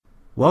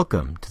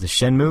Welcome to the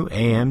Shenmue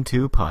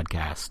AM2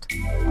 podcast.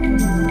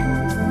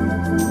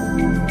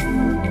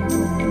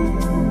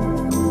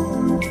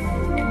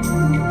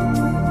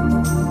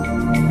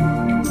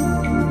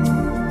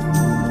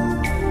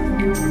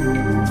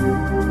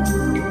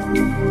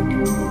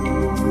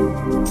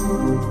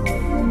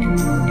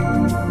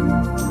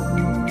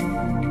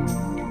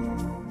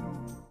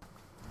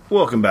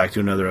 Welcome back to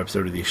another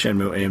episode of the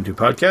Shenmue AM2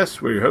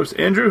 podcast. We're your hosts,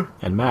 Andrew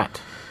And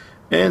Matt.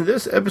 And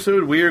this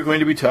episode, we are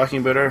going to be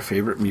talking about our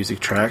favorite music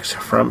tracks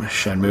from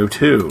Shenmue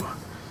 2.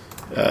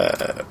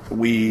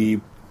 We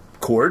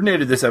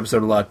coordinated this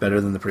episode a lot better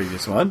than the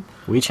previous one.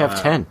 We each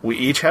have 10. We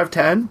each have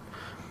 10.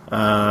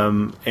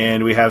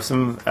 And we have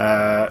some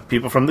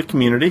people from the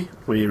community.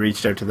 We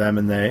reached out to them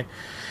and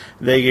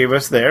they gave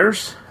us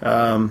theirs.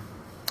 So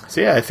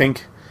yeah, I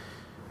think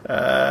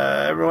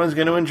everyone's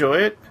going to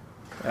enjoy it.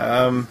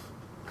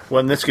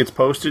 When this gets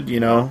posted,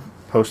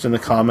 post in the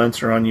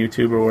comments or on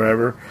YouTube or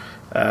wherever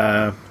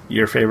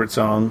your favorite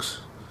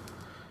songs.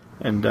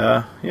 And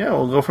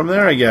we'll go from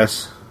there, I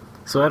guess.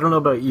 So I don't know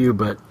about you,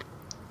 but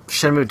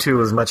Shenmue 2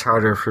 was much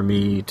harder for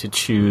me to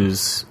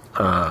choose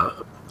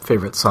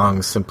favorite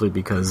songs simply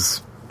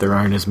because there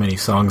aren't as many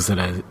songs that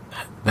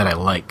I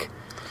like.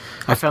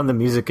 I found the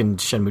music in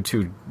Shenmue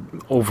 2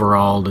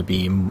 overall to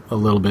be a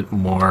little bit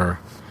more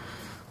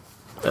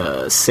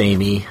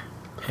samey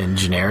and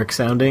generic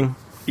sounding.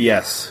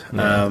 Yes.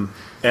 Yeah.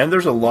 And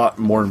there's a lot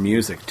more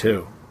music,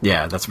 too.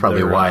 Yeah, that's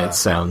probably why it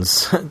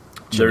sounds generic.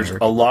 There's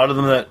a lot of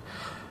them that...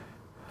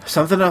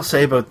 Something I'll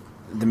say about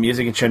the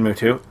music in Shenmue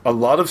 2, a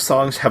lot of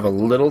songs have a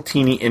little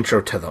teeny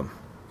intro to them.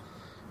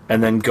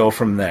 And then go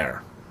from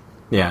there.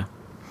 Yeah.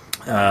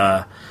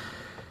 And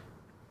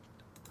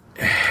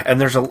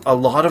there's a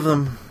lot of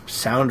them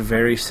sound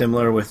very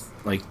similar with,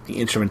 like, the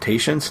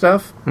instrumentation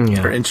stuff.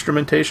 Yeah. Or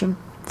instrumentation.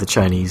 The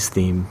Chinese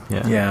theme,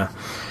 yeah. Yeah.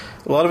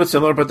 A lot of it's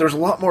similar, but there's a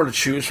lot more to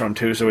choose from,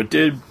 too. So it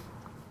did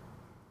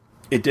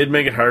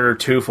make it harder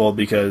twofold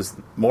because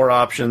more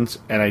options,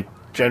 and I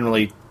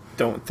generally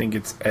don't think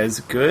it's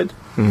as good.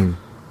 Mm.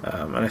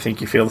 And I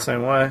think you feel the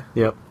same way.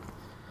 Yep.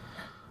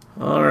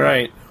 All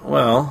right.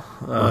 Well,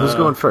 who's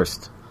going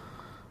first?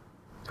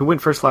 Who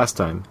went first last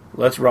time?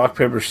 Let's rock,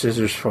 paper,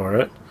 scissors for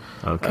it.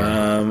 Okay.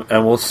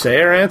 And we'll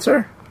say our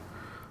answer.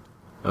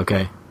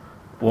 Okay.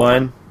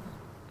 One,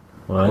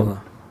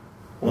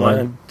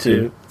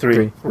 2,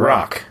 3.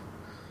 Rock.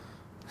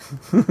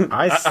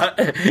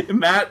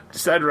 Matt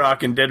said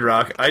rock and did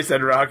rock. I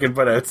said rock and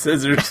put out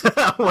scissors.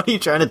 What are you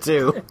trying to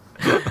do?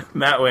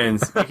 Matt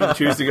wins. You can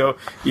choose to go.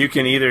 You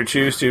can either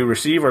choose to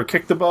receive or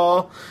kick the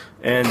ball,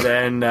 and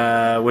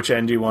then which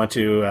end do you want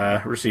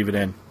to receive it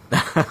in?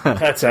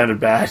 That sounded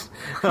bad.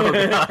 Oh,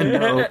 God,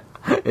 no.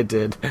 It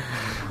did.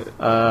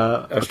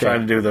 I was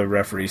trying to do the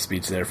referee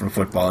speech there from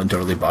football and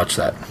totally botched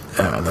that.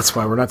 That's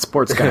why we're not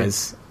sports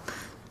guys.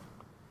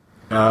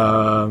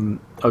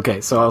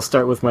 Okay, so I'll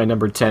start with my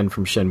number 10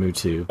 from Shenmue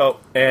 2. Oh,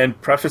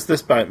 and preface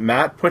this by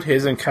Matt put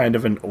his in kind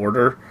of an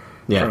order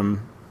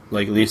from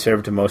like least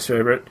favorite to most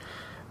favorite.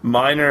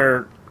 Mine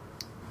are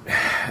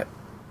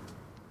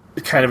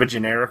kind of a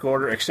generic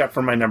order, except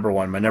for my number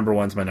 1. My number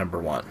 1's my number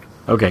 1.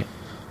 Okay.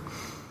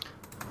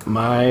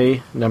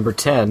 My number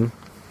 10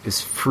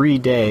 is Free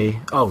Day.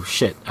 Oh,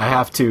 shit. I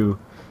have to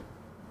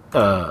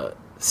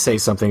say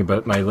something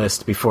about my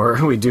list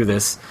before we do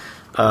this.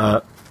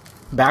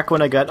 Back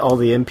when I got all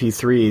the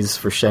MP3s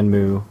for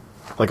Shenmue,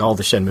 like all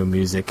the Shenmue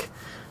music,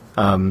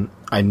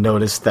 I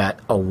noticed that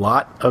a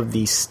lot of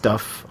the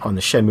stuff on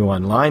the Shenmue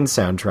Online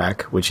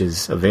soundtrack, which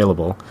is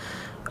available,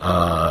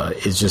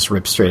 is just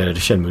ripped straight out of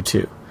Shenmue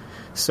 2.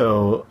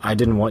 So I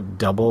didn't want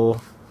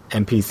double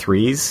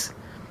MP3s.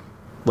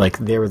 Like,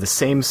 they were the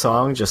same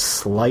song, just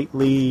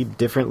slightly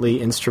differently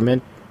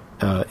instrumentalized.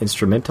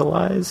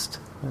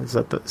 Is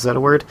that a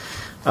word?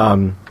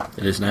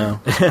 It is now.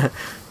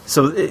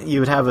 So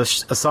you would have a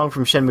song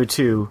from Shenmue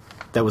 2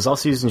 that was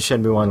also used in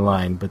Shenmue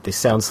Online, but they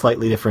sound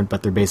slightly different,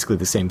 but they're basically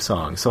the same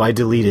song. So I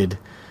deleted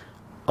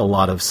a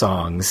lot of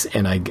songs,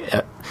 and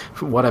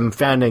what I'm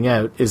finding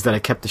out is that I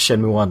kept the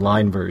Shenmue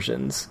Online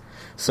versions.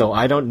 So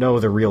I don't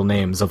know the real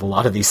names of a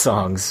lot of these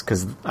songs,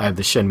 because I have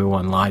the Shenmue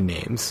Online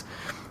names,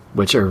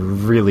 which are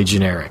really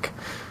generic.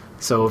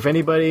 So if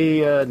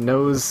anybody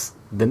knows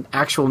the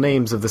actual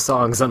names of the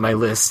songs on my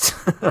list,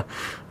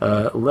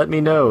 let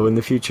me know in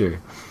the future.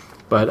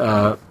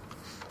 But,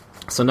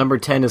 so number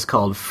 10 is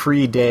called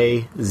Free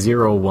Day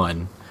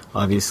 01.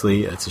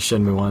 Obviously, it's a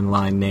Shenmue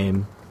Online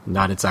name,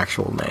 not its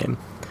actual name.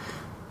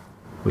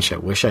 Which I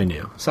wish I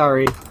knew.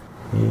 Sorry.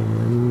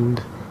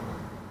 And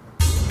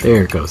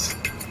there it goes.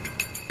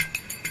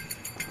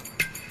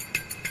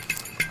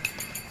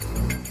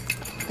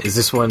 Is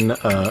this one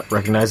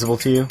recognizable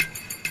to you?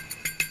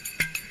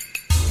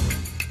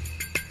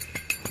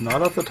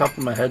 Not off the top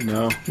of my head,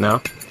 no.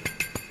 No?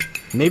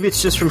 Maybe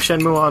it's just from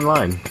Shenmue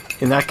Online.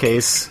 In that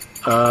case...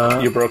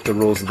 you broke the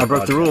rules of the I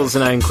broke the rules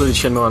and I included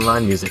Shenmue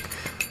Online music.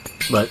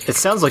 But it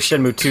sounds like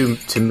Shenmue 2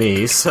 to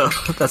me, so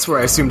that's where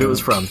I assumed it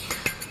was from.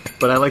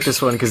 But I like this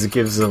one because it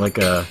gives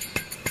the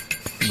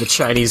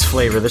Chinese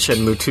flavor that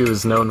Shenmue 2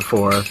 is known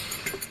for.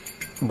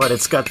 but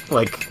it's got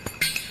like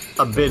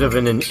a bit of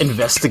an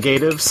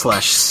investigative /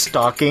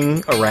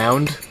 stalking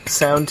around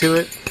sound to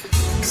it.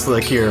 It's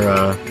like you're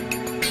a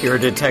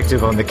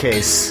detective on the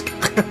case.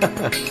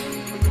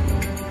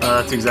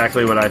 That's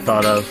exactly what I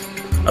thought of.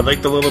 I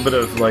like the little bit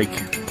of like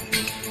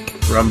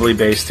rumbly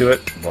bass to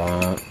it.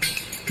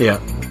 Yeah.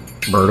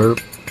 Burner.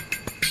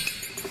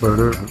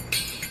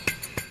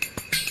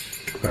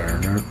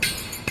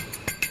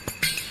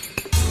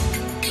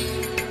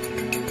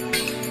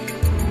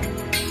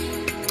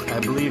 I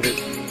believe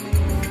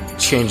it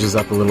changes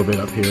up a little bit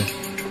up here.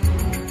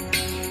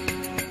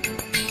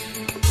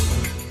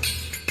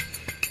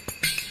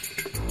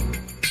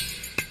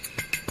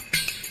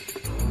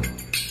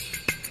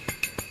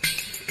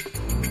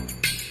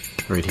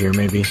 Right here,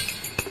 maybe.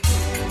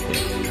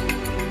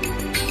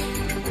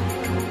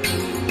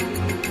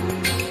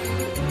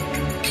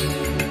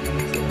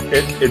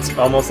 It's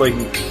almost like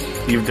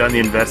you've done the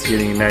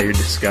investigating and now you're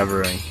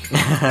discovering.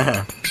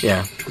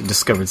 Yeah,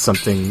 discovered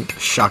something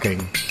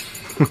shocking.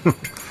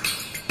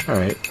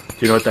 Alright. Do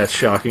you know what that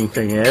shocking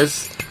thing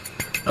is?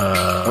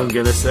 I'm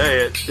gonna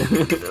say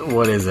it.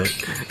 What is it?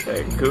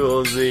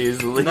 Cool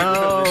Z's League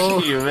No. of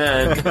the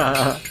She-Men.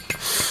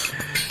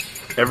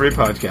 Every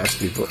podcast,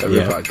 people. Every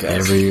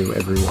podcast.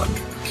 Everyone.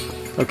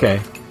 Okay.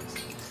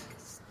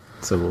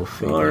 So we'll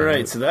figure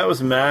Alright, out. so that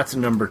was Matt's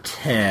number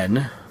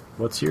 10.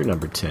 What's your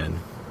number 10?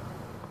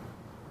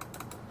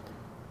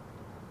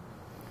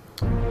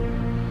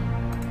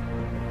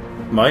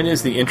 Mine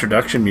is the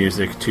introduction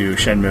music to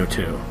Shenmue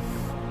 2.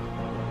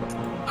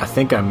 I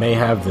think I may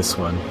have this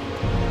one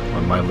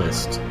on my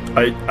list.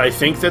 I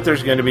think that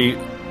there's going to be...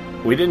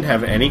 We didn't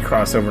have any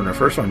crossover in our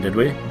first one, did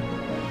we?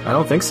 I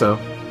don't think so.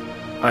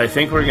 I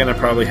think we're going to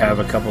probably have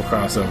a couple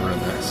crossover in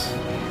this.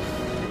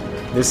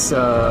 This,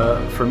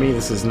 for me,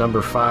 this is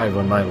number 5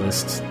 on my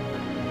list.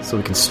 So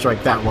we can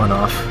strike that one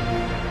off.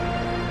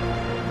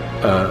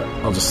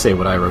 I'll just say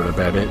what I wrote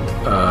about it.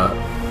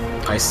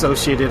 I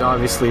associate it,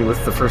 obviously,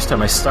 with the first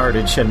time I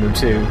started Shenmue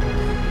 2.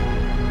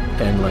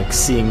 And, like,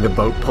 seeing the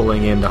boat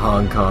pulling into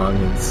Hong Kong.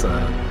 It's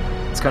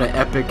kind of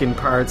epic in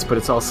parts, but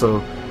it's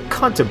also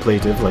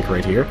contemplative, like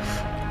right here,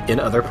 in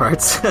other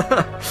parts.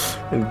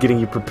 And getting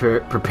you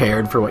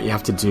prepared for what you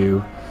have to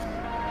do.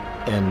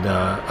 And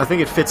I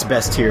think it fits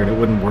best here, and it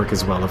wouldn't work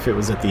as well if it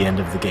was at the end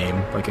of the game,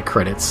 like a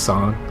credits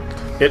song.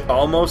 It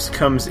almost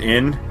comes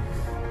in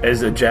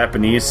as a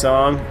Japanese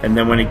song, and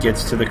then when it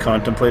gets to the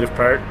contemplative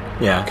part,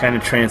 Yeah. it kind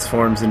of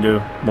transforms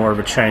into more of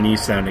a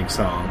Chinese-sounding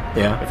song.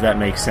 Yeah. If that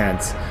makes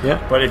sense.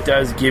 Yeah. But it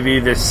does give you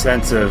this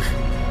sense of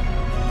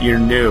you're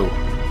new.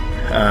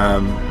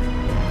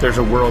 There's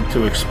a world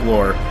to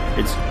explore.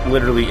 It's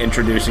literally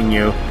introducing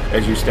you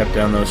as you step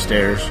down those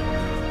stairs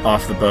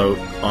off the boat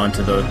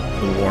onto the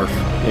wharf.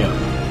 Yeah.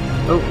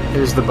 Oh,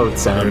 there's the boat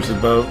sound. There's the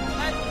boat.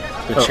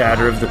 The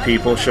chatter of the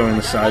people showing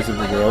the size of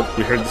the world.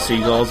 We heard the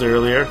seagulls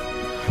earlier.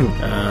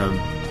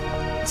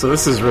 So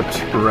this is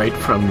ripped right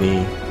from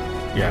the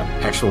Yeah.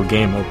 actual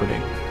game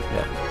opening.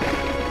 Yeah.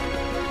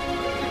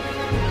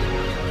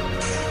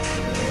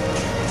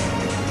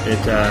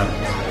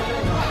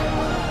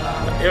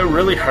 It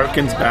really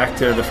harkens back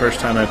to the first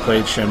time I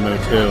played Shenmue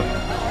 2.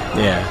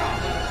 Yeah.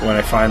 When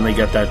I finally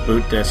got that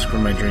boot disc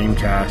from my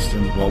Dreamcast,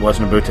 and well, it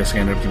wasn't a boot disc, I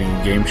ended up getting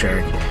a Game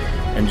Shark,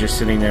 and just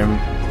sitting there,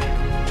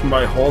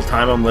 my whole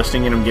time I'm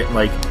listening and I'm getting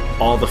like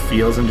all the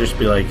feels and just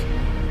be like,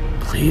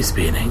 please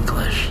be in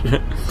English.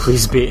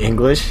 Please be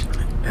English.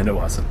 And it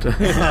wasn't. But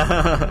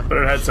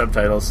it had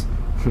subtitles,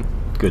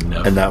 Good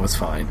enough. and that was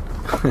fine.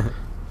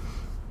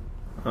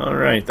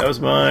 Alright, that was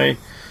my,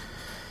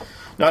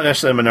 not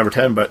necessarily my number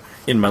 10, but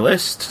in my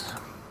list.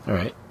 All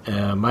right.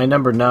 My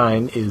number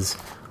 9 is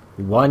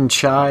One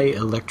Chai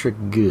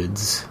Electric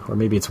Goods, or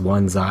maybe it's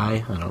One's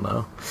Eye. I don't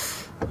know.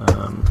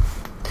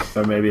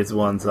 Or maybe it's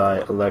One's Eye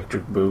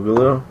Electric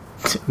Boogaloo.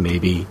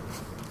 Maybe.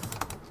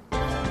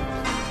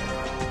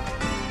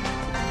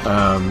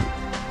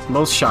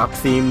 Most shop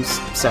themes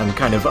sound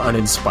kind of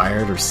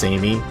uninspired or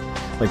samey,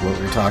 like what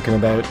we were talking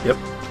about. Yep.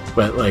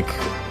 But like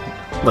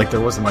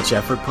there wasn't much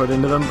effort put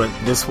into them. But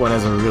this one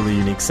has a really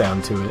unique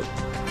sound to it,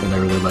 and I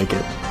really like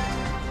it.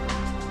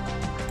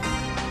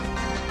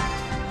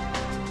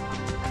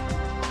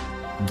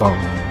 Bong.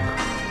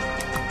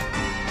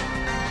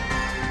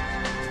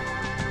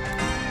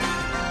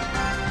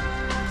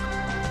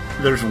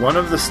 There's one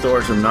of the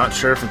stores, I'm not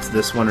sure if it's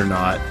this one or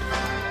not,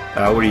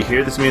 where you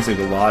hear this music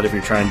a lot if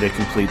you're trying to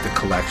complete the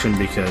collection,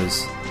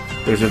 because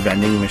there's a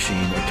vending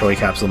machine, a toy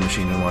capsule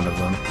machine in one of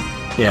them.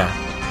 Yeah.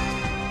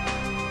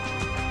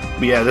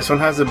 But yeah, this one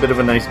has a bit of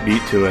a nice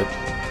beat to it.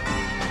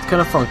 It's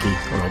kind of funky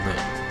a little bit.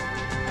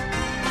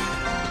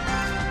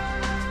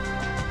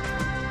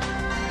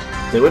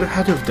 They would have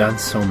had to have done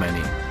so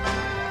many.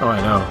 Oh,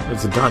 I know.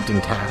 It's a daunting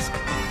task.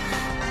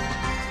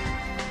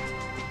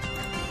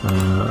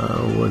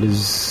 What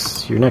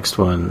is your next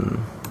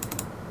one?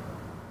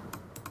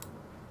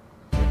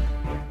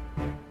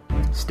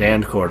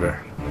 Stand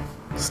quarter.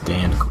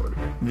 Stand quarter.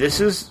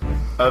 This is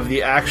of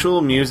the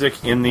actual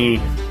music in the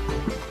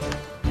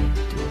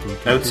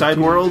outside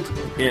world,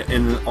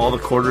 in all the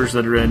quarters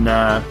that are in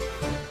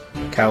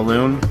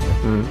Kowloon.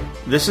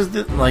 This is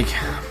this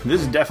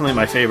is definitely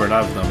my favorite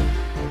of them.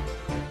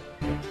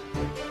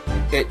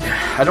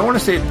 I don't want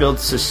to say it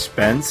builds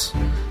suspense,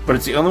 but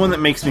it's the only one that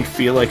makes me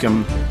feel like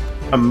I'm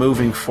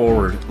moving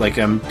forward, like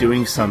I'm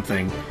doing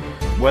something.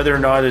 Whether or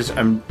not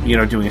I'm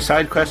doing a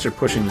side quest or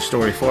pushing the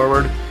story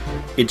forward,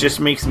 it just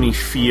makes me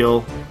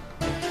feel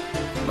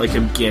like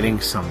I'm getting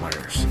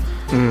somewheres.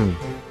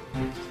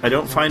 I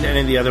don't find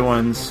any of the other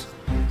ones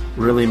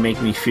really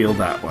make me feel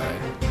that way.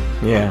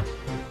 Yeah.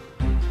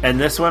 And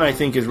this one I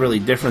think is really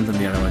different than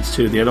the other ones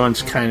too. The other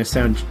ones kind of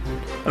sound,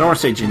 I don't want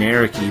to say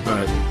generic-y,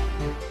 but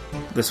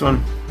this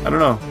one, I don't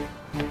know.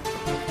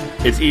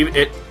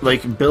 It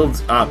like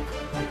builds up.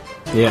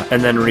 Yeah.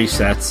 And then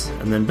resets,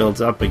 and then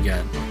builds up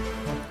again.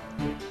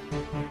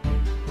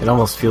 It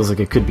almost feels like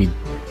it could be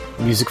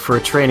music for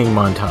a training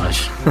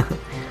montage.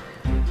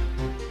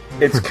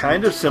 It's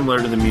kind of similar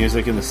to the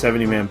music in the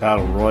 70-Man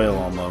Battle Royal,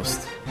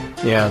 almost.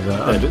 Yeah,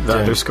 the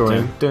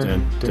underscoring.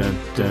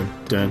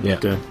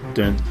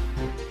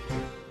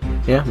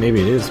 Yeah, maybe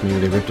it is. Maybe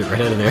they ripped it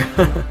right out of there.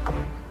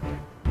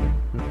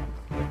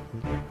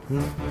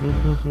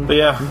 But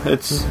yeah,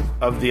 it's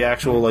of the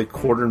actual like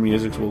quarter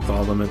musics, we'll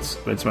call them. It's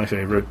my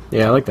favorite.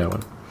 Yeah, I like that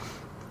one.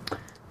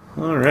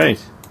 All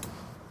right,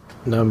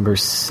 number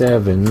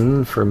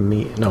 7 for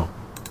me. No,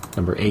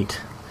 number 8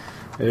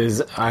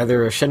 is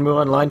either a Shenmue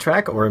Online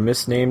track or a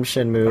misnamed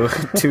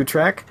Shenmue 2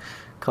 track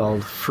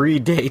called Free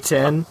Day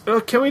 10. Oh,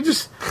 can we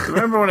just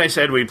remember when I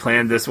said we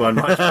planned this one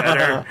much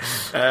better?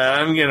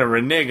 I'm gonna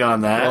renege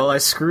on that. Well, I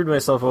screwed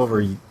myself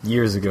over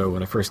years ago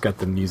when I first got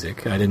the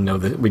music. I didn't know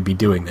that we'd be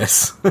doing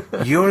this.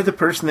 You're the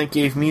person that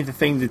gave me the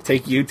thing to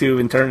take YouTube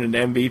and turn it into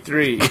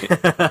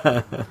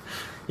MP3.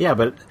 Yeah,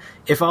 but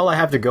if all I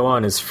have to go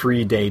on is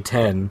Free Day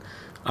 10,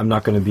 I'm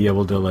not going to be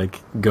able to like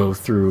go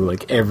through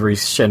like every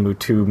Shenmue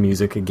 2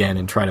 music again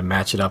and try to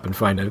match it up and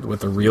find out what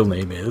the real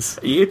name is.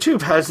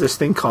 YouTube has this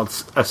thing called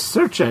a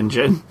search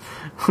engine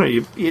where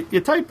you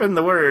type in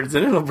the words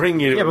and it'll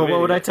bring you. Yeah, but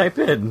what would I type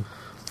in?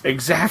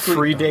 Exactly.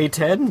 Free Day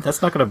 10?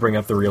 That's not going to bring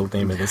up the real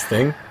name of this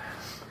thing.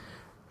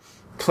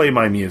 Play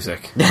my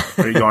music.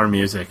 Or your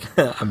music.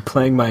 I'm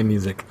playing my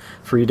music.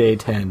 Free Day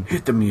 10.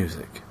 Hit the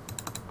music.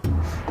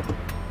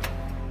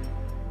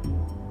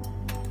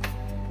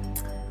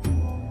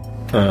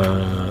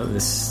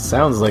 This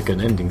sounds like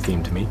an ending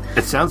theme to me.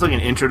 It sounds like an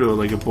intro to a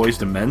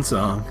Boyz II Men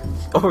song.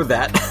 Or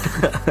that.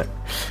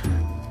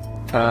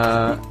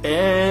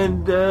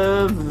 End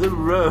of the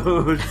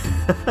road.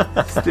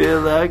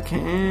 Still I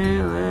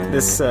can't.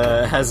 This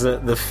has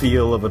the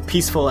feel of a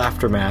peaceful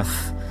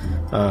aftermath.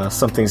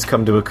 Something's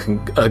come to a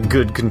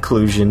good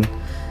conclusion.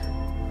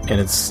 And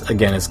it's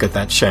got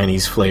that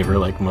Chinese flavor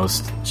like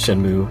most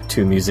Shenmue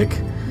 2 music.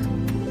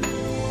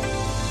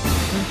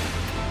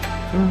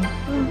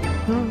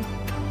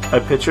 I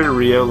pictured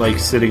Ryo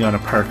sitting on a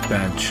park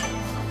bench.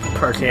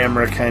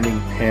 Camera kind of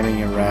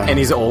panning around. And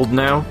he's old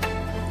now.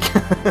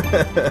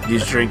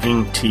 He's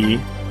drinking tea.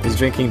 He's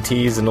drinking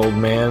tea as an old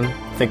man,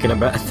 thinking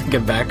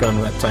back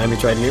on that time he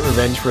tried to get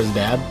revenge for his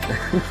dad.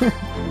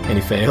 And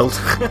he failed.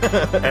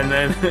 And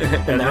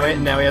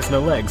now he has no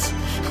legs.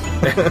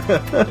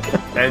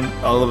 And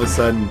all of a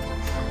sudden,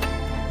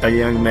 a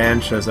young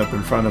man shows up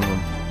in front of him,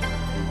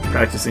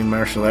 practicing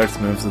martial arts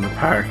moves in the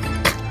park.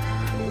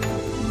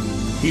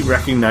 He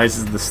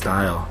recognizes the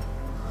style.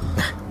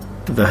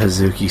 The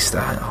Hazuki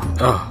style.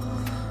 Oh,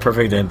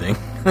 perfect ending.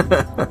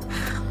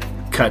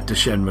 Cut to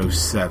Shenmue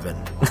 7.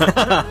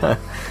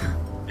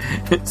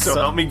 So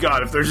help me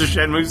God, if there's a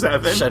Shenmue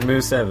 7.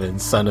 Shenmue 7,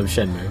 son of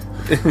Shenmue.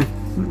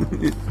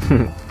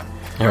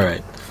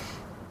 Alright.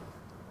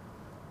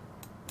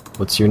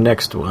 What's your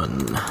next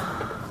one?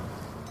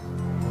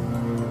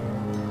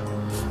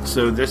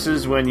 So this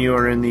is when you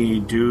are in the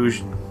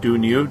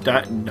Duju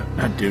Diner.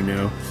 The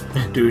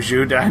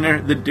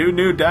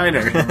Dunu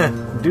Diner.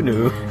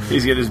 Dunu.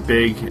 He's got his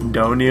big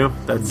Donu.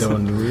 That's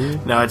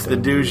Donu. No, it's the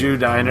Duju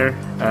Diner.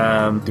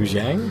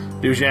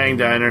 Dujang? Dujang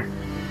Diner.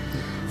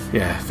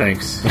 Yeah,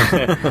 thanks.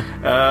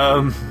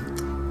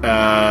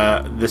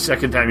 The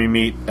second time you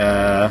meet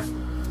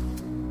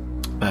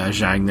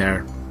Zhang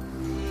there.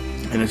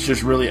 And it's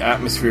just really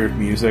atmospheric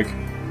music.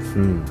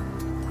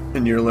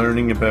 And you're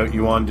learning about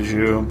Yuan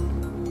Deju.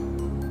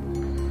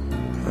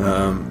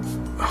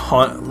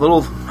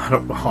 Little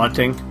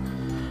haunting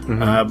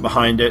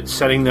behind it,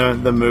 setting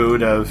the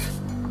mood of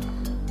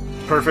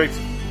perfect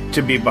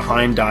to be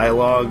behind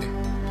dialogue.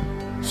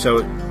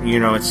 So,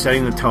 it's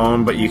setting the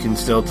tone, but you can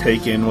still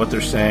take in what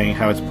they're saying,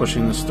 how it's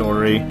pushing the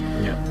story.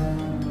 Yeah.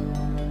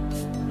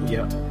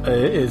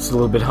 It's a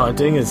little bit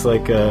haunting. It's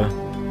like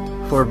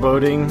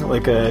foreboding,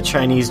 like a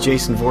Chinese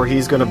Jason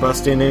Voorhees going to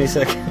bust in any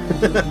second.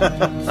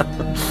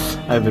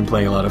 I've been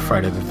playing a lot of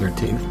Friday the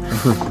 13th.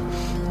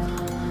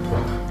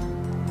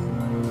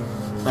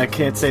 I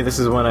can't say this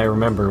is one I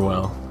remember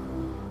well.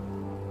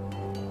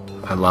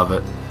 I love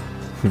it.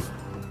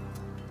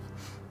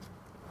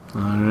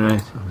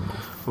 Alright.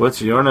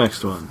 What's your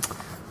next one?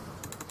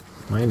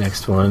 My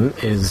next one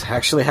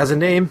actually has a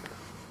name.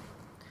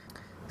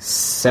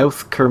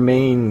 South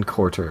Kermain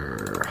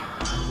Quarter.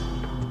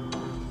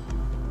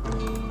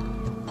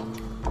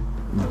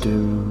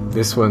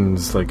 This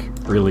one's like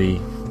really.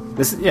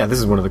 This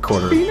is one of the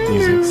quarter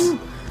musics.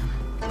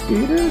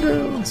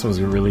 This one's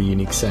a really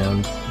unique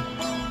sound.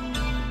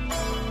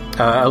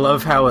 I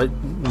love how it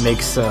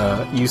makes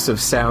use of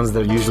sounds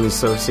that are usually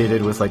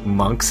associated with like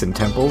monks and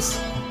temples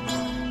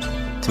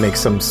to make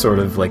some sort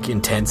of like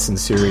intense and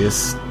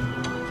serious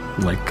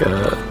like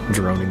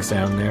droning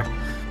sound there.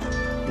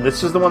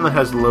 This is the one that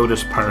has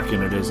Lotus Park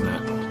in it, isn't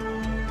it?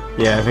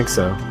 Yeah, I think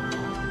so.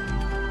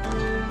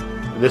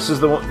 This is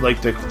the one,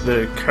 like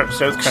the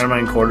South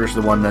Carmine Quarter is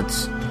the one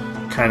that's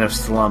kind of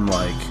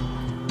slum-like,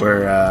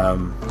 where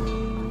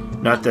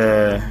not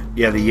the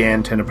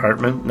Yanton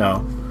apartment.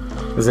 No.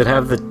 Does it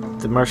have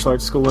the martial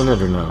arts school in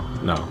it or no?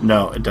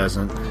 No, it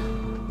doesn't.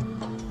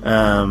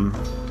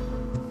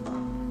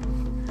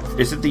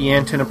 Is it the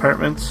Yanton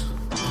apartments?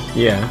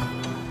 Yeah,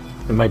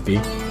 it might be.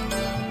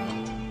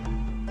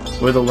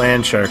 Where the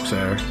land sharks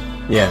are.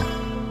 Yeah.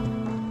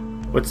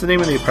 What's the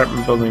name of the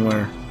apartment building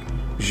where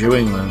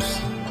Zhuing lives?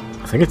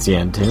 I think it's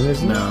Yanton,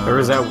 isn't it? No. Or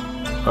is that...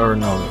 Or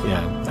no,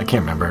 yeah, I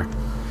can't remember.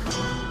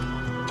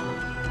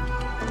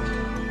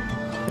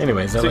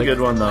 Anyways, it's a good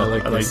one, though. I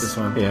like this. this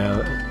one.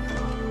 Yeah.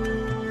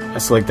 I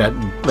just like that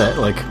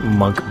like,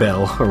 monk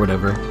bell or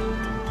whatever.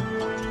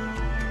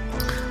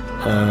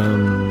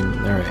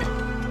 Alright.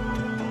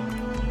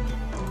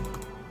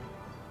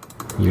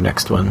 Your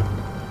next one.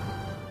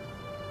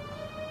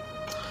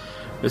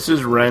 This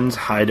is Ren's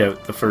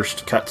hideout, the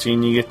first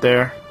cutscene you get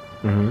there.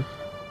 Mm-hmm.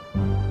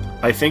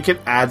 I think it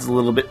adds a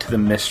little bit to the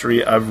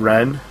mystery of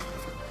Ren.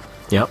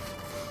 Yep.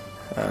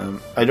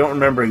 I don't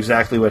remember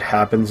exactly what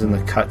happens in the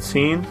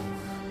cutscene.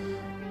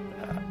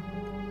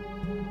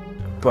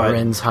 But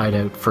Ren's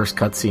hideout first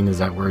cutscene, is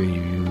that where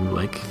you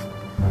like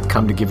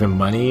come to give him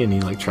money and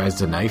he like tries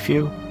to knife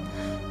you?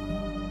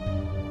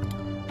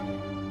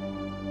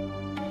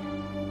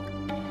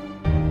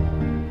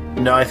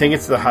 No, I think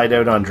it's the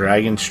hideout on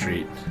Dragon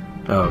Street.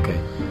 Oh, okay.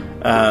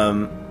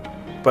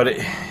 But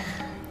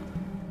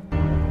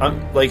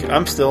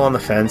I'm still on the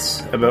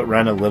fence about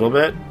Ren a little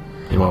bit.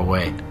 In what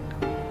way?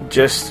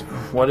 Just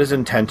what his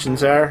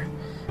intentions are,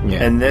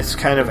 Yeah. and this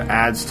kind of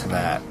adds to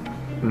that.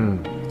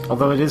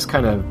 Although it is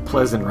kind of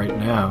pleasant right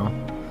now.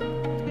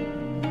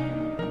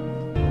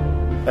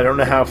 I don't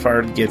know how far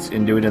it gets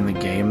into it in the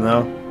game,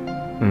 though.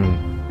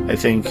 I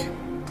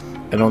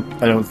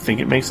don't think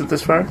it makes it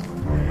this far.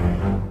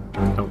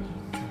 Oh.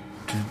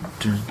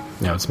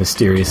 Now it's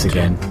mysterious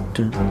again.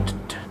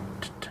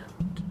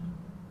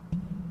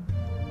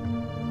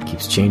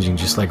 Keeps changing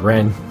just like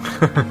Ren.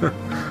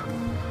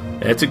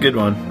 It's a good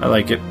one. I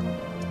like it.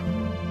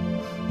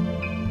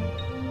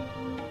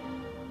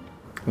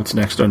 What's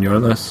next on your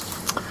list?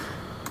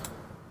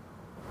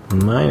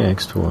 My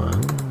next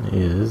one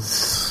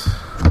is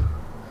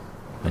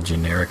a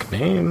generic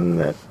name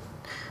that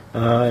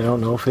I don't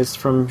know if it's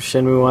from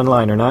Shenmue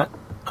Online or not.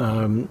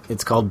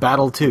 It's called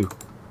Battle 2.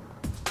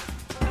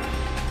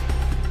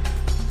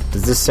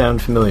 Does this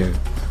sound familiar?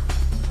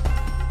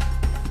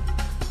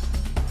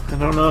 I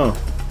don't know.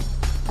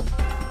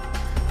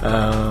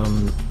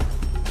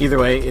 Either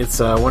way, it's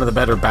one of the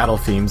better battle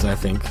themes, I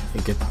think.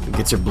 It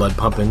gets your blood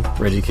pumping,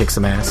 ready to kick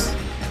some ass.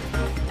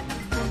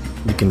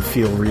 You can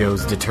feel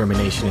Ryo's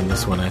determination in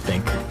this one, I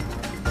think.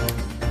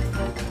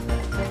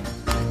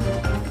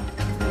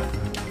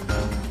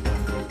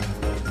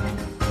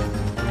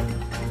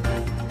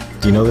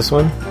 Do you know this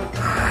one?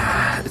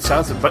 It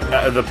sounds, but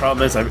the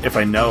problem is, if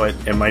I know it,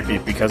 it might be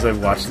because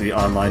I've watched the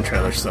online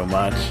trailer so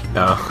much.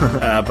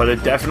 Oh. But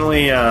it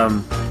definitely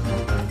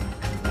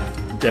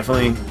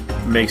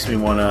makes me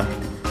want to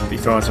be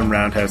throwing some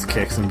roundhouse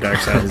kicks and dark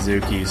side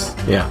Hazukis.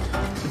 Yeah.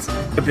 It's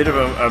a bit of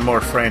a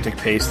more frantic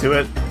pace to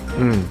it.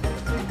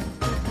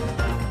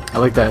 I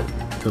like that,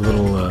 the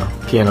little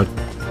piano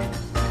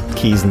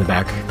keys in the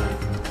back.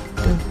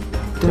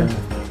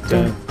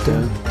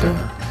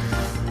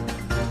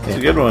 It's a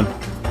good one.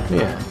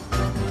 Yeah.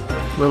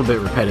 A little bit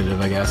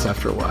repetitive, I guess,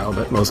 after a while,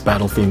 but most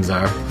battle themes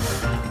are.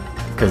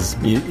 Because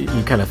you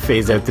kind of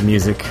phase out the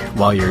music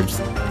while you're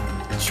just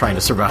trying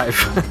to survive.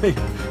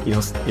 you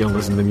don't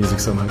listen to the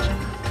music so much.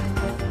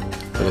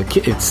 But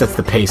it sets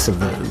the pace of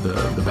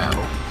the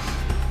battle.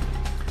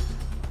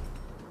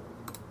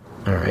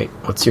 Alright,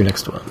 what's your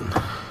next one?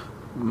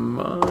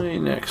 My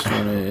next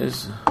one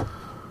is...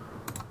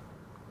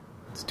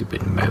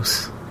 Stupid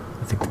mouse.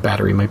 I think the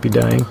battery might be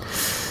dying.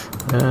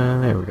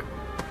 There we go.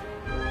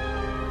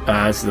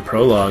 This is the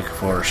prologue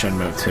for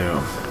Shenmue 2.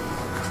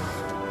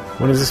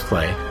 When does this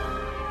play?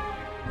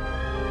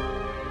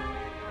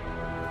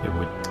 It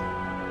would...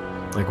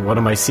 Like, what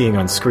am I seeing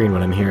on screen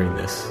when I'm hearing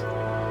this?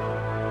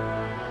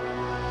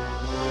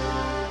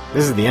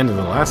 This is the end of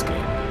the last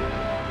game.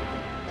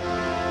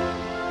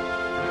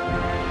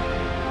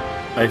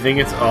 I think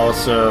it's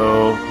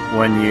also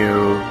when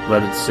you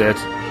let it sit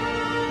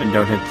and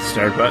don't hit the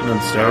start button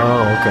and start.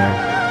 Oh, okay.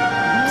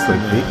 It's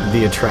like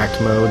the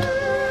attract mode.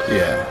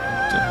 Yeah.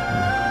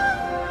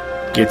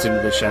 Gets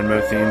into the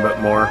Shenmue theme, but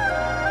more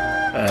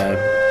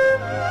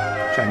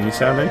Chinese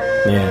sounding.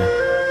 Yeah.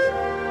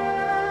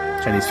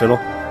 Chinese fiddle.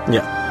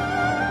 Yeah.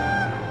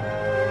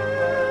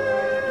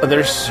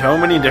 There's so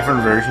many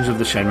different versions of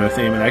the Shenmue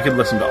theme, and I could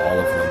listen to all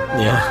of them.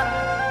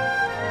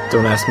 Yeah.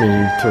 Don't ask me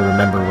to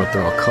remember what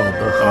they're all called,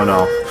 though. Oh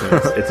no,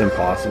 it's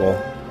impossible.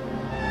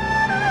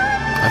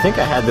 I think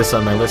I had this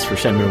on my list for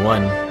Shenmue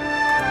 1,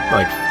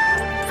 like,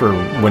 for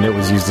when it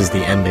was used as the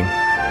ending.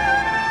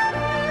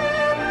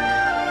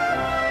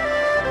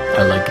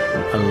 I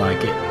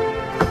like it.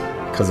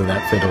 Because of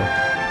that fiddle.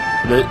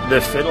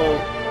 The fiddle,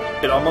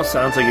 it almost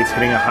sounds like it's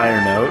hitting a higher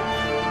note.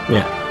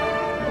 Yeah.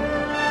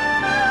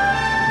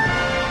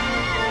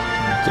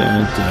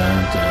 Dun,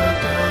 dun, dun,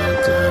 dun,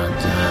 dun,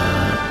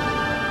 dun.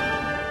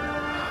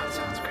 That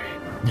sounds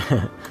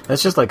great.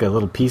 That's just like a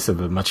little piece of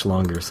a much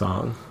longer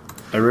song.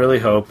 I really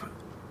hope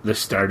the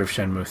start of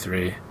Shenmue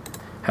 3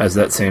 has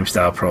that same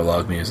style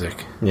prologue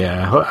music.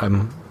 Yeah,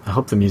 I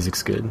hope the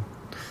music's good.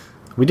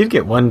 We did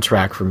get one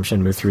track from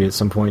Shenmue 3 at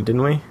some point,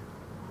 didn't we?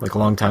 Like a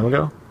long time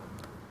ago?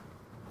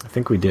 I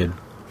think we did.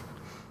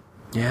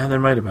 Yeah, there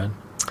might have been.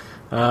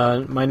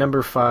 My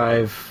number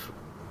 5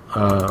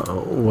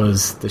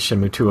 was the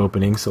Shenmue 2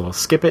 opening, so I'll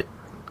skip it,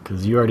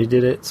 because you already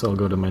did it, so I'll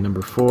go to my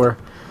number 4.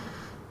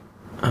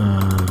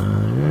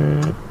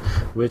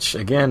 Which,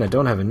 again, I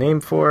don't have a name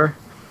for.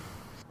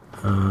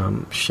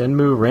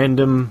 Shenmue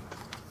Random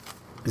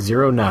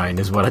 09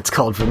 is what it's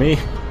called for me.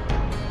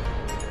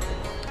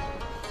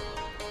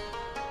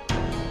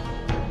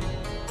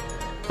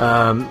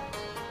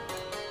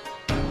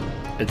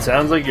 It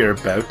sounds like you're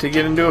about to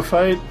get into a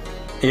fight.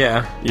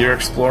 Yeah. You're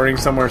exploring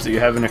somewhere that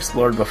you haven't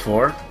explored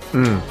before.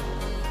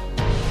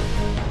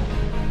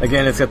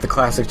 Again, it's got the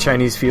classic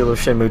Chinese feel of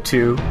Shenmue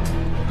 2.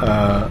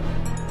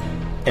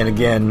 And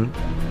again,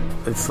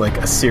 it's like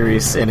a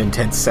serious and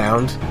intense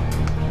sound.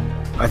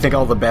 I think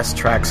all the best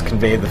tracks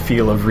convey the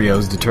feel of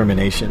Ryo's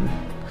determination.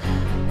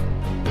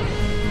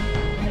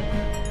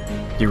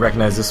 Do you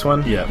recognize this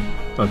one? Yep.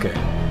 Okay.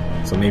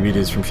 So maybe it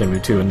is from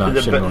Shenmue 2 and not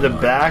Shenmue 1. The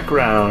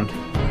background,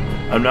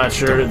 I'm not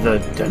sure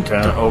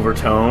the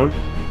overtone.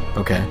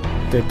 Okay.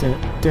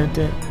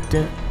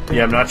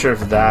 Yeah, I'm not sure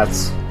if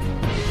that's...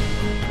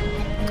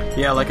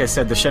 Yeah, like I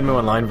said, the Shenmue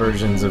Online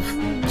versions of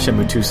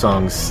Shenmue 2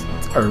 songs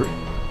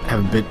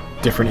have a bit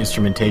different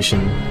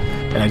instrumentation,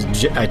 and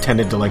I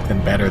tended to like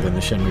them better than the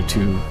Shenmue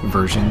 2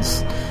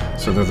 versions,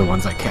 so they're the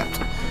ones I kept.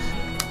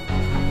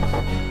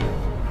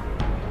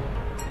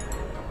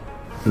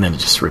 And then it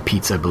just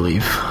repeats, I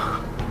believe.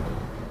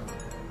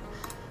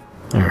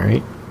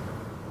 Alright.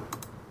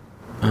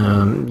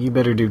 You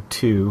better do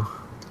 2,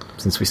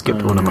 since we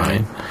skipped one of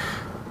mine.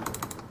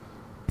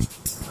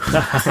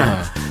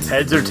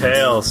 Heads or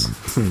tails?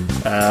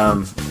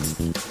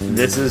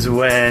 This is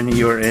when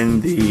you're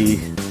in the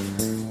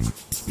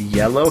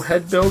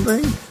Yellowhead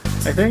building,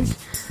 I think,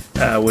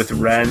 with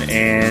Ren,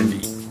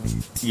 and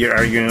you're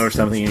arguing over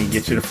something, and he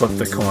gets you to flip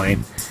the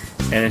coin,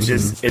 and it's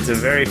just, it's a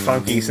very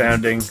funky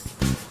sounding.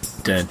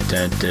 Dun,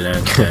 dun, dun,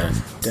 dun, dun,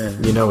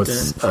 dun, you know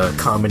it's a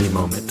comedy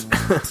moment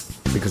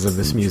because of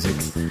this music.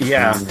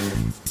 Yeah,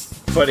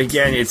 but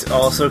again, it's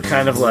also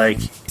kind of like,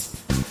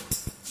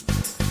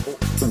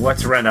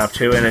 what's Ren up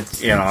to? And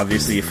it's, you know,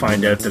 obviously you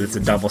find out that it's a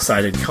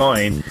double-sided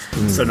coin,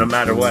 so no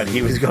matter what,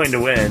 he was going to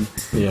win.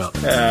 Yeah.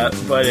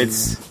 But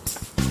it's,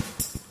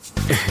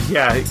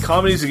 yeah,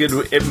 comedy's a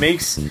good. It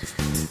makes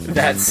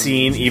that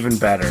scene even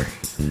better,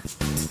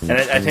 and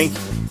I think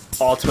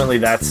ultimately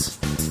that's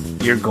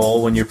your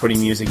goal when you're putting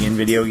music in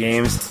video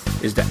games,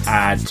 is to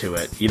add to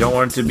it. You don't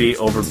want it to be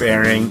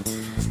overbearing.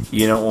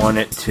 You don't want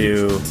it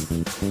to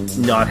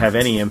not have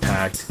any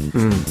impact.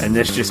 And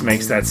this just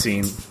makes that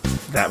scene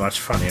that much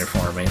funnier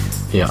for me.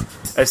 Yeah.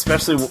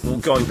 Especially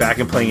going back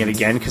and playing it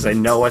again, because I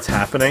know what's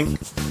happening.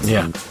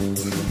 Yeah.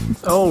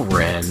 Oh,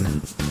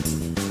 Ren.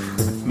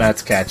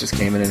 Matt's cat just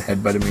came in and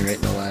headbutted me right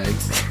in the leg.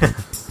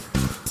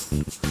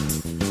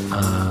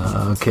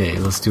 Okay,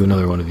 let's do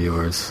another one of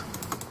yours.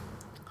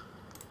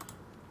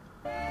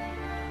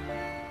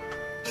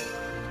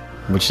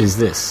 Which is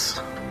this?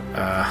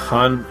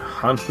 Han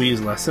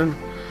Hui's lesson.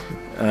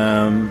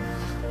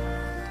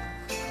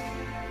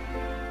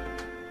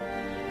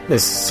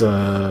 This,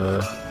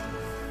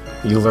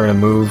 you learn a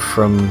move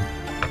from...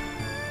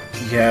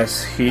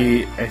 Yes,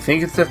 I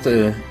think it's at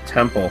the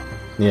temple.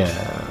 Yeah.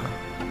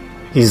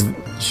 He's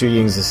Xu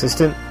Ying's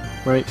assistant,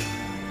 right?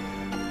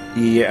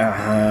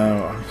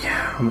 Yeah,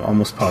 I'm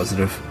almost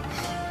positive.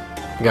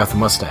 You got the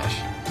mustache.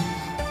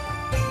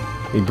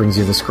 He brings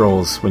you the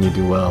scrolls when you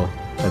do well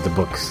at the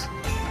books.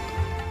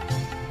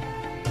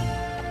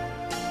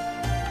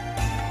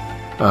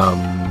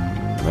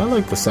 I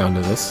like the sound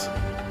of this.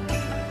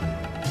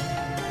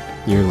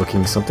 You're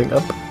looking something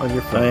up on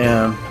your phone? I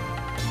am.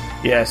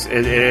 Yes,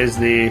 it is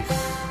the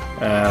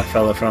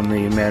fella from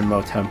the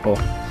Manmo Temple.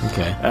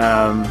 Okay.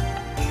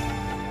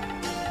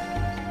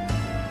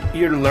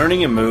 You're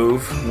learning a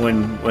move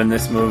when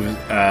this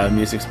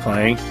music's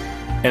playing,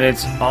 and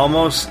it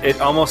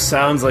almost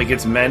sounds like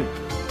it's meant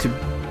to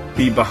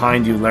be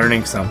behind you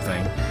learning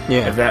something.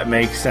 Yeah. If that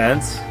makes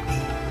sense.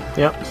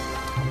 Yep.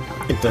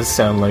 It does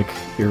sound like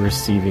you're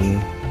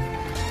receiving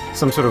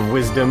some sort of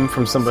wisdom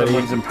from somebody.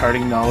 Someone's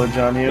imparting knowledge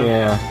on you.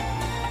 Yeah.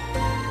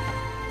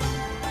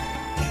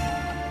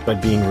 But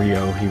being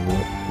Ryo, he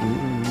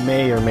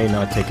may or may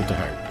not take it to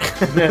heart.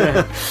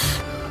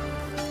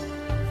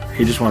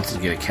 He just wants to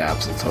get a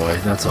capsule toy,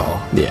 that's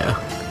all. Yeah.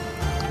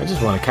 I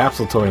just want a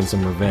capsule toy and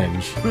some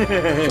revenge.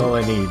 That's all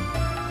I need.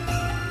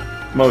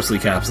 Mostly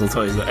capsule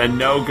toys, and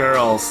no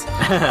girls.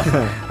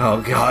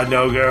 Oh god,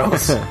 no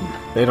girls.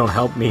 They don't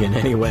help me in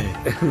any way.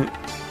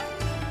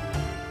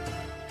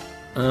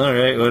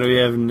 Alright, what do we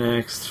have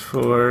next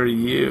for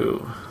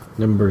you?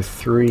 Number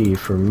 3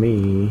 for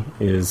me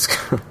is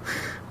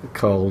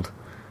called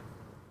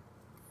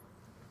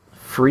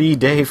Free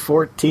Day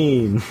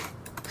 14.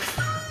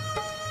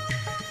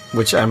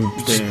 Which I'm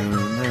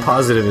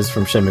positive is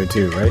from Shenmue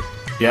 2, right?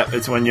 Yep,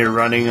 it's when you're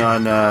running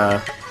on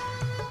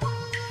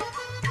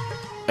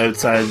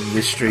outside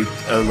the street,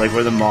 like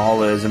where the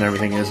mall is and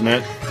everything, isn't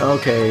it?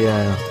 Okay,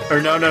 yeah. Or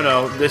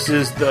no. This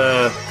is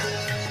the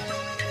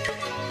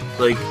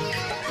like.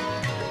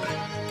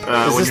 Is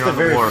when this you're the on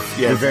very, wharf?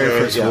 Yeah, the very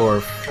first yeah.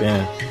 wharf?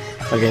 Yeah.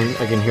 I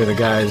can hear the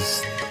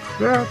guys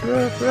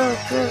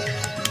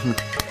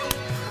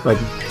like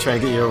trying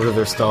to get you over to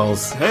their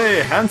stalls.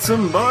 Hey,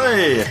 handsome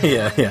boy!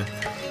 Yeah.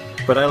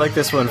 But I like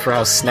this one for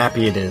how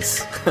snappy it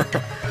is.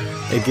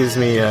 It gives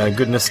me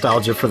good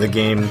nostalgia for the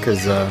game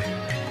because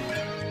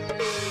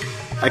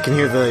I can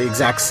hear the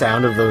exact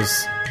sound of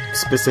those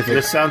specific...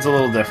 This sounds a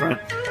little different.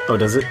 Oh,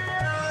 does it?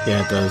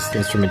 Yeah, it does. The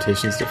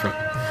instrumentation's different.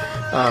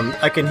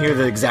 I can hear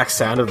the exact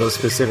sound of those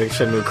specific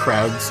Shenmue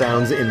crowd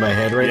sounds in my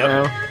head right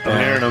now. I'm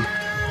hearing them.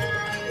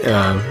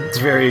 It's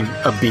very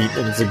upbeat,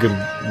 and it's a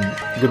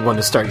good one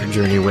to start your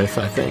journey with,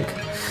 I think.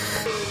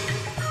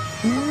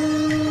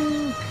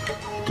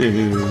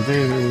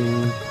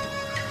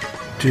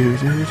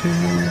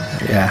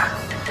 Yeah.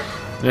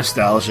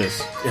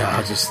 Nostalgia's.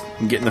 Yeah, just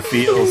getting the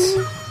feels.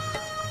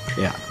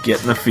 Yeah.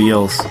 Getting the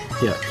feels.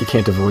 Yeah, you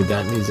can't avoid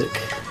that music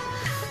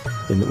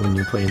when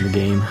you're playing the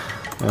game.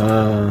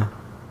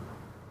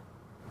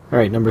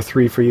 Alright, number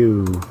 3 for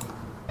you.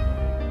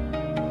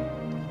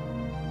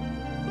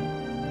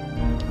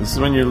 This is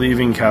when you're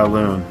leaving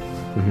Kowloon.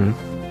 Mm-hmm.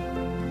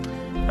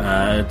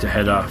 To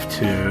head off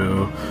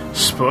to,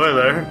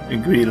 spoiler,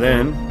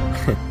 Guilin.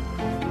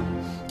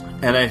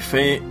 And I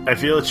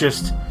feel it's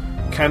just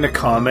kind of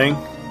calming.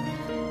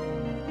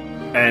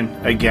 And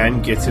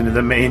again, gets into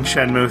the main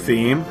Shenmue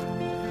theme.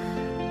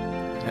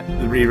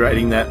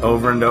 Rewriting that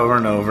over and over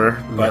and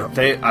over. But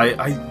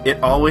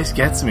it always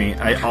gets me.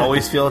 I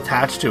always feel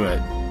attached to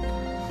it.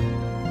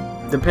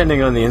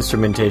 Depending on the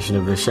instrumentation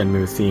of the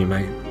Shenmue theme,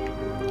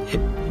 it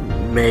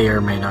may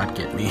or may not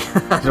get me.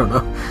 I don't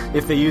know.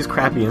 If they use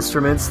crappy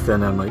instruments,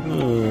 then I'm like,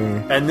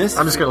 eh. And this,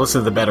 I'm just going to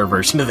listen to the better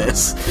version of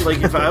this.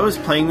 Like, if I was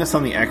playing this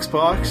on the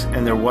Xbox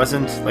and there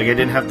wasn't, like, I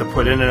didn't have to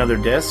put in another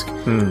disc,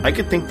 I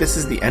could think this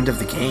is the end of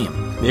the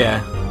game.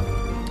 Yeah.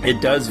 It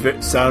does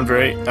sound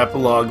very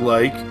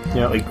epilogue-like.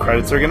 Yep. Like,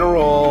 credits are going to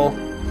roll.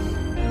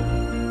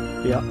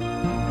 Yeah.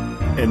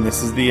 And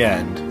this is the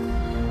end.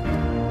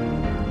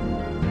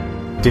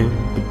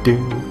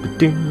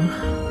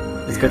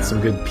 It's got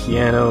some good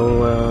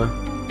piano,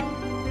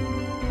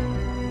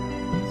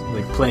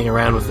 like playing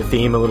around with the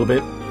theme a little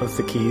bit with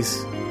the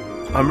keys.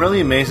 I'm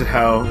really amazed at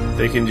how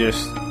they can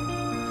just,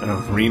 I don't know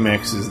if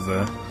remix is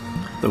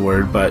the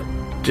word, but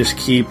just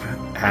keep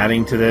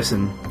adding to this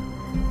and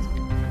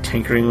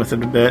tinkering with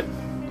it a bit.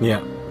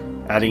 Yeah.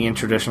 Adding in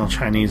traditional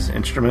Chinese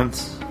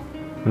instruments.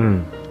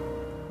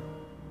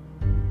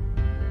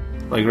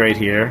 Like right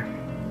here.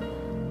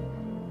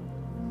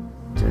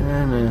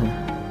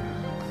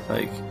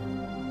 Like,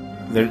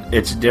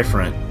 it's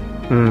different.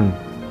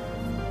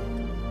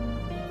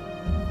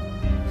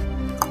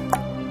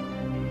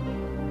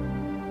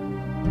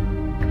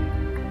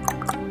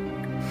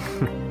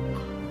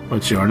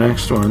 What's your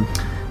next one?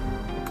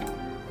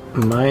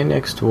 My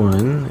next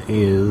one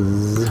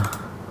is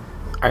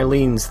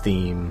Eileen's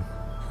theme.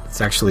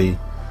 It's actually,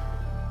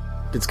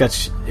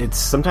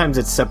 sometimes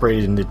it's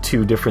separated into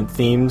 2 different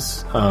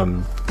themes.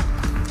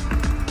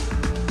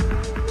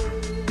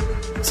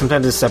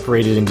 Sometimes it's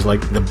separated into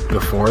like the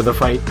before the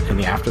fight and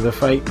the after the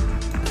fight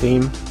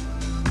theme,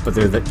 but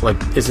they're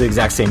it's the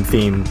exact same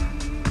theme,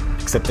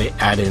 except they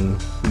add in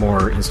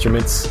more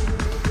instruments.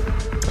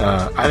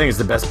 I think it's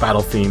the best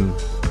battle theme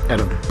out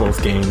of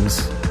both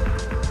games.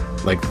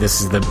 Like, this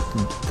is the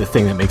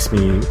thing that makes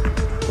me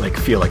like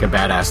feel like a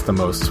badass the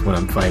most when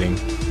I'm fighting.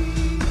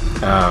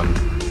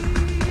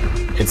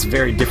 It's a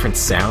very different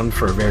sound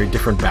for a very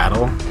different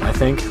battle, I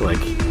think.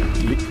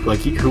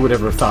 Who would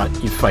ever have thought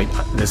you'd fight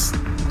this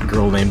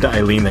girl named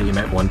Eileen that you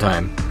met one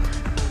time?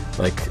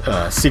 Like,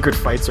 secret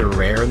fights are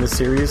rare in the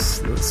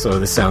series, so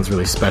this sounds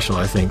really special,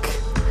 I think.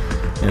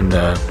 And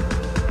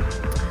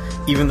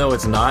even though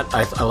it's not,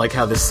 I like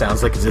how this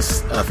sounds like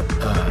it's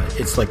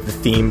like the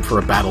theme for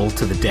a battle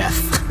to the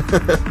death.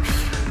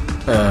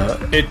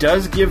 It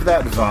does give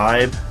that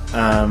vibe,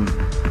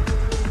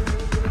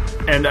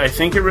 and I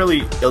think it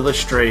really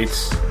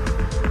illustrates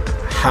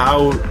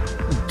how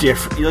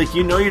different. Like,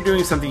 you're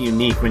doing something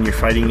unique when you're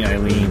fighting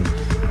Eileen,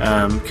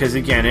 because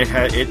again, it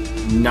had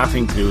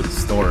nothing to do with the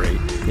story,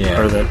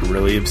 or that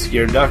really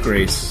obscure duck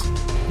race,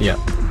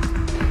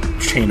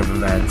 chain of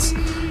events.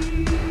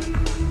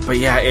 But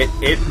yeah,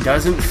 it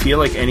doesn't feel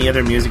like any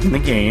other music in the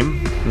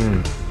game.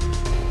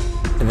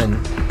 And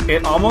then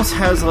It almost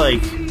has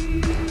like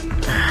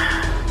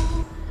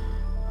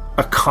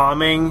a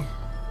calming,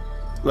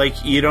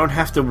 like you don't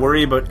have to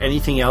worry about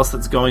anything else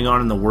that's going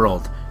on in the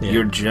world. Yeah.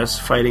 You're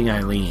just fighting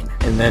Eileen.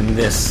 and then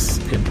this,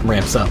 it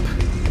ramps up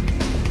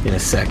in a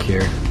sec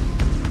here.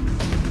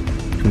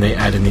 And they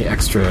add in the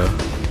extra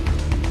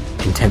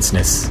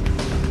intenseness.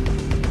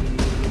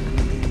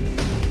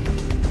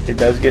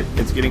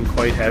 It's getting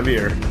quite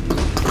heavier.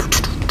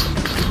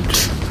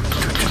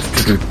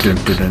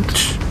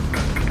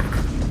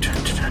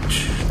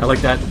 I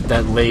like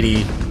that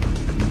lady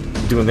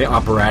doing the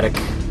operatic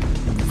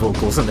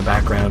vocals in the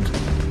background.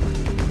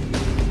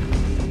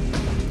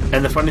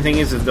 And the funny thing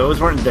is, if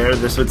those weren't there,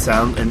 this would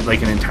sound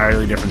like an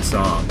entirely different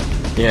song.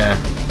 Yeah,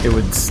 it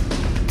would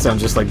sound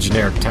just like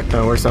generic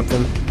techno or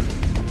something.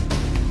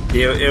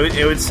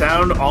 It would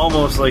sound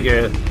almost like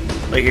a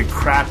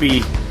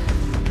crappy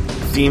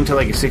theme to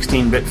like a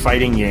 16-bit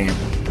fighting game.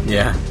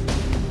 Yeah.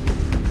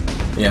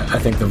 Yeah, I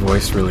think the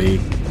voice really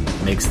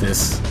makes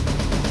this.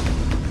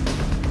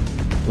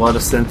 A lot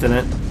of synth in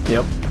it.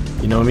 Yep.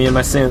 You know me and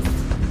my synth.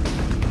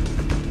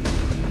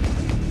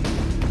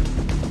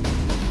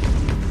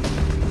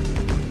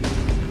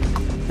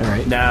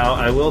 Alright. Now,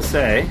 I will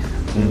say,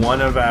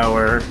 one of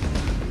our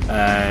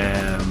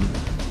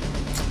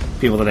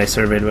people that I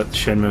surveyed about the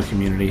Shenmue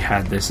community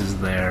had this as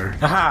their...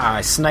 Haha,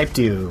 I sniped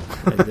you.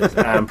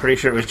 I'm pretty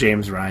sure it was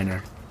James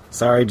Reiner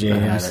Sorry, that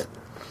had James. it.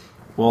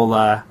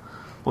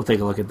 We'll take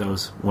a look at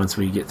those once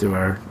we get through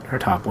our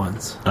top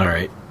ones.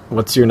 Alright.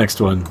 What's your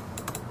next one?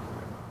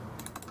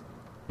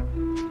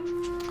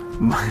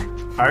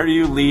 Are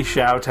you Li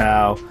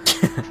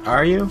Xiaotao?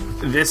 Are you?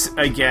 This,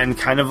 again,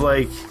 kind of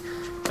like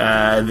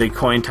the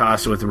coin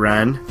toss with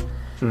Ren.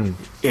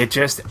 It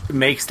just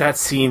makes that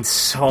scene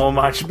so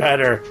much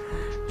better.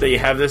 That you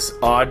have this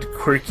odd,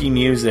 quirky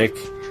music.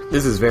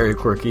 This is very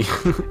quirky.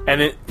 And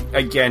it,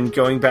 again,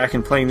 going back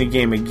and playing the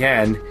game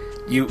again,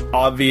 you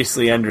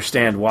obviously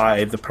understand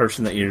why the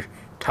person that you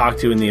talk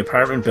to in the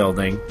apartment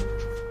building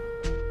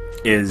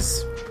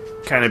is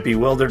kind of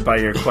bewildered by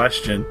your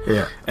question.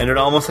 Yeah. And it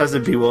almost has a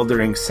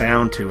bewildering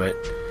sound to it.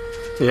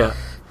 Yeah.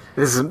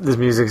 This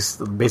music's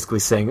basically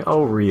saying,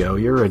 "Oh, Rio,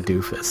 you're a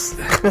doofus."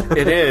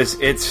 It is.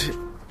 It's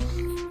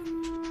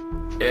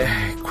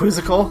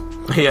quizzical,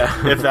 Yeah.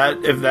 if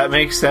that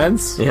makes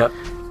sense. Yep.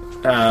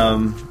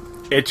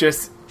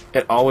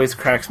 It always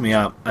cracks me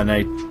up, and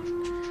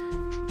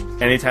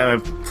anytime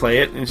I play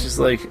it, it's just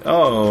like,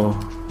 oh,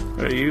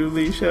 are you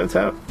Li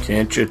Xiaotao?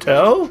 Can't you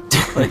tell?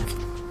 Like,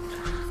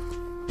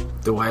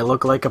 Do I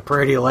look like a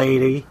pretty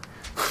lady?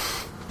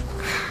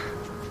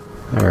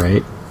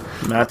 Alright.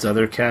 Matt's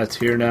other cat's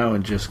here now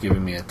and just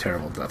giving me a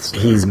terrible death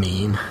stare. He's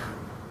mean.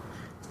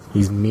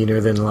 He's meaner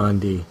than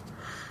Londi.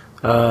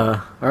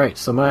 Alright,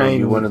 so Are mine...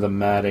 you one of the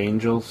Mad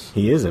Angels?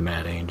 He is a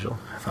mad angel.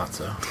 I thought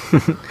so.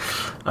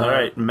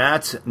 Alright,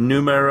 Matt's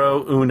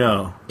numero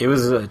uno. It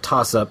was a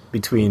toss-up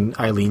between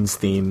Eileen's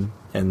theme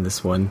and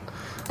this one.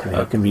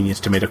 Tomato convenience,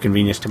 tomato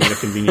convenience, tomato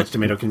convenience,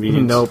 tomato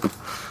convenience. Nope.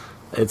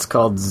 It's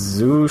called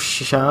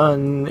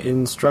Zushan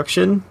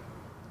Instruction.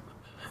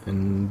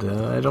 And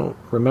I don't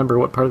remember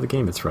what part of the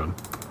game it's from.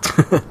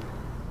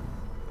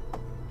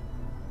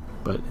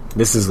 But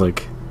this is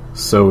like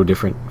so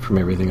different from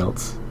everything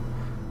else.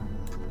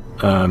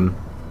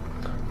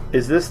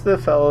 Is this the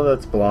fellow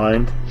that's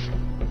blind?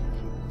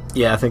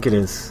 Yeah, I think it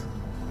is.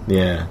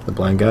 Yeah, the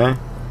blind guy.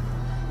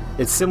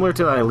 It's similar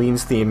to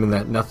Eileen's theme in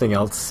that nothing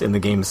else in the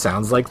game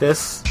sounds like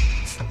this.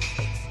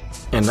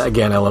 And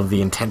again, I love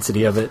the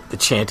intensity of it. The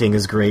chanting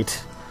is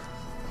great.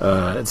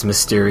 It's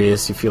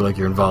mysterious. You feel like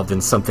you're involved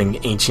in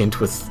something ancient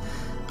with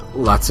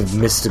lots of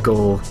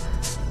mythical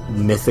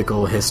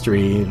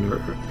history.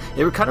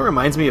 It kind of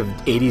reminds me of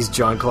 80s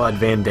Jean-Claude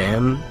Van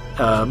Damme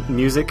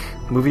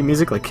movie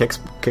music, like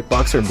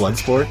Kickboxer and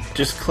Bloodsport.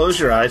 Just close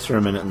your eyes for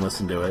a minute and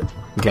listen to it.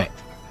 Okay.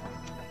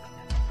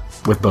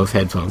 With both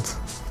headphones.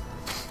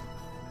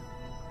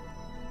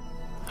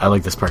 I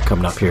like this part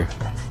coming up here.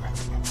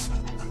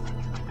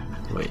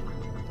 Wait.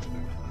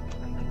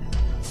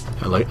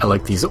 I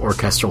like these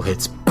orchestral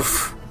hits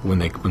when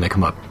they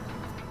come up.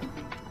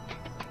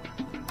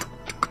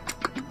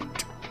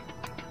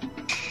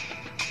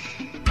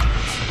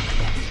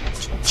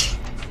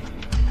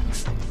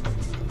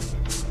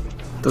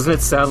 Doesn't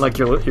it sound like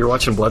you're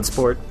watching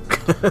Bloodsport?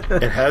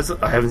 It has.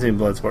 I haven't seen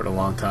Bloodsport in a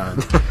long time.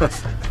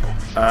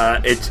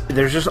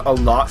 There's just a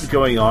lot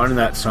going on in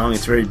that song.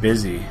 It's very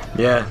busy.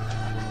 Yeah.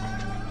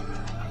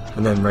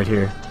 And then right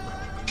here.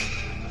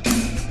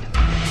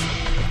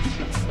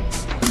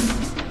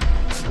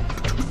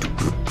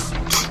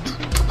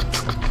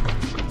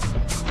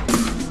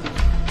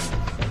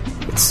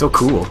 It's so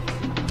cool.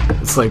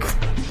 It's like,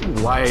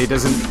 why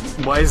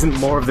isn't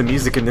more of the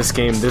music in this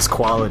game this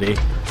quality?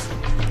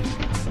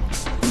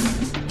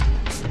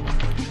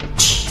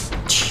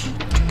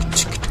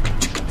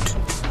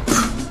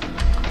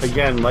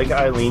 Again, like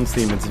Eileen's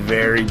theme, it's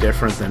very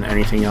different than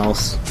anything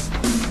else.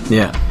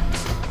 Yeah.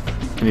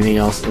 Anything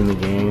else in the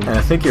game. And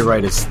I think you're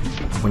right, it's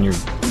when you're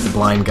the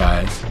blind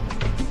guy.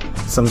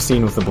 Some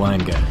scene with the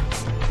blind guy.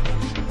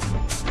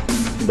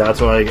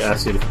 That's why I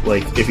asked you to,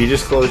 like, if you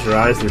just close your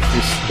eyes,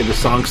 the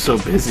song's so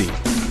busy.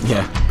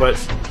 Yeah. But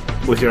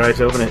with your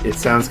eyes open, it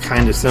sounds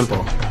kind of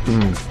simple.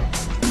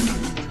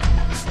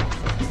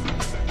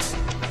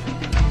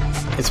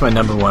 It's my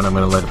number one. I'm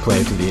going to let it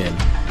play to the end.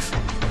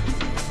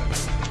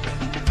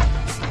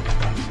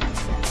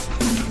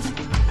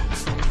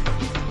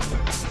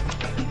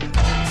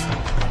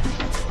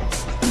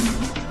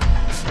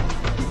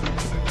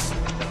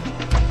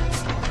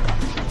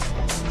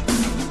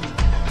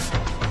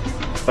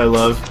 I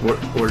love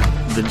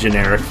the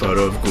generic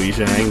photo of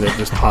Guizhang that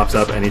just pops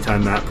up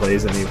anytime Matt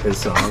plays any of his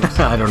songs.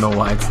 I don't know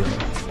why it's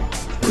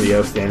there.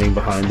 Leo standing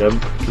behind him.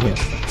 Yeah.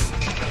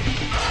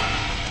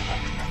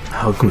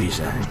 Oh,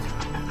 Guizhang.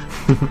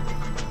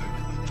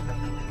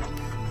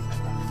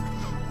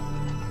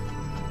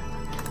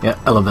 Yeah,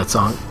 I love that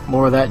song.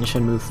 More of that in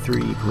Shenmue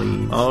 3,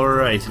 please.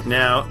 Alright,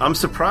 now, I'm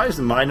surprised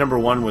my number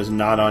one was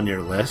not on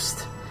your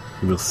list.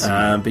 We'll see.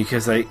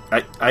 Because I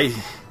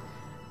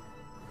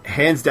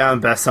hands down,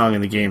 best song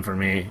in the game for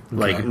me.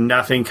 Like,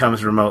 nothing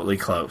comes remotely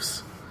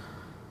close.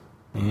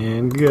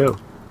 And go.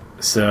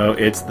 So,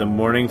 it's the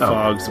Morning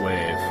Fog's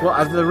Wave.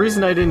 Well, the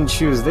reason I didn't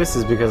choose this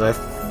is because I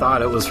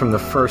thought it was from the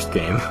first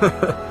game.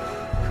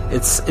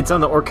 It's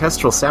on the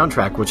orchestral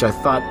soundtrack, which I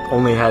thought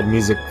only had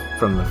music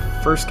from the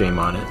first game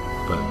on it.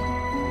 But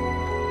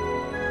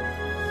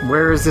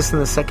where is this in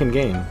the second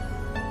game?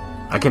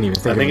 I can't even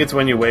think. I think it's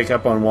when you wake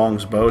up on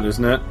Wong's boat,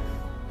 isn't it?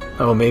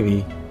 Oh,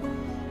 maybe.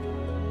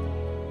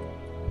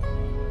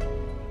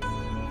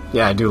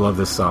 Yeah, I do love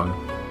this song.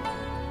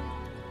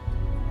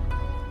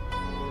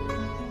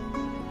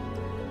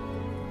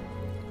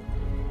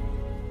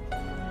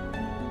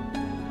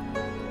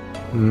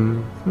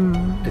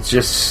 It's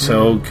just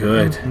so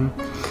good.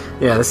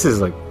 Yeah, this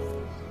is like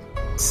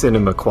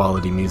cinema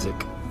quality music.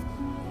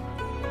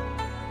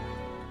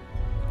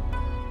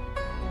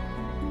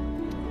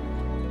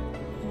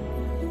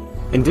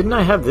 And didn't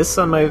I have this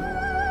on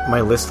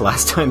my list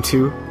last time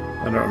too?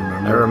 I don't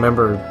remember. I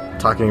remember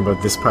talking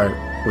about this part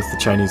with the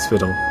Chinese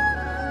fiddle.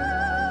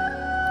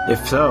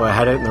 If so, I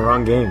had it in the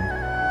wrong game.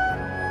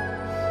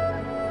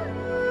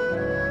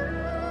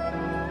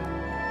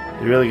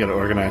 You really gotta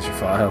organize your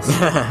files.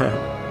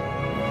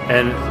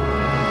 And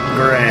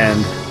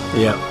grand.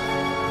 Yep.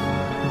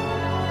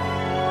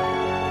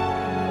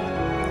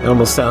 It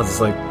almost sounds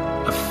like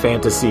a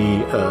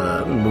fantasy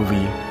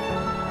movie.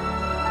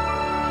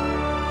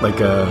 Like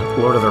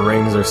Lord of the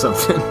Rings or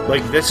something.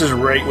 Like, this is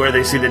right where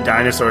they see the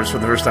dinosaurs for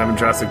the first time in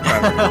Jurassic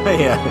Park.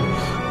 Yeah.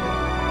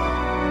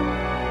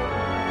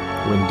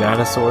 When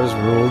dinosaurs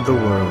ruled the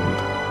world.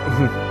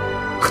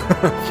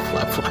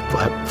 Flap, flap,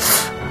 flap.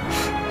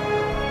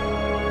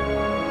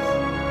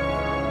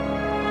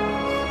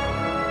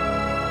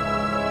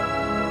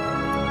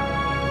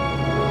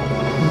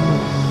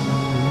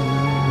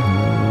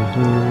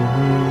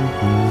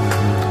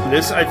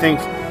 This, I think,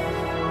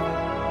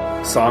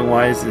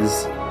 song-wise,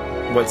 is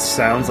what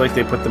sounds like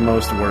they put the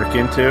most work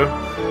into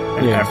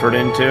and effort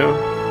into.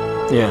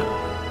 Yeah.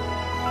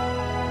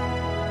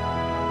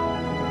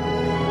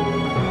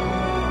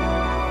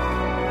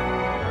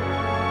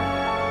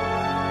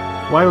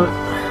 Why would...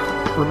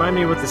 Remind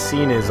me what the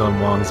scene is on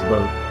Wong's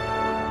boat.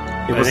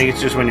 I think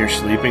it's just when you're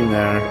sleeping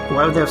there.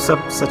 Why would they have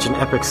such an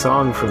epic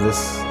song for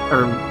this...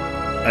 Or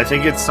I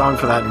think it's... song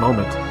for that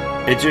moment?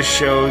 It just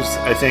shows,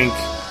 I think,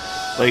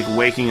 like,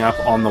 waking up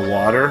on the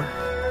water.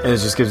 And it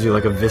just gives you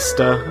like a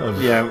vista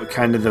of... Yeah,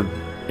 kind of the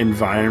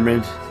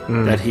environment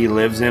that he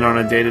lives in on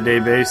a day-to-day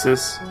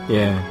basis.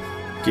 Yeah.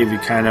 Give you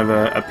kind of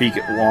a peek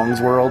at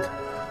Wong's world.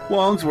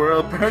 Wong's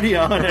world, party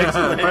on.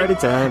 Party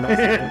time.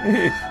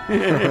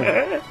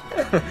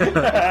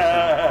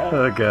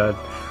 Oh, God.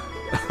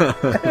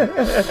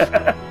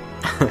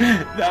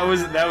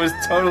 That was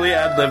totally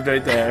ad-libbed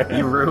right there.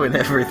 You ruin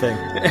everything.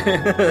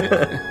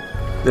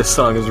 This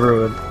song is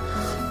ruined.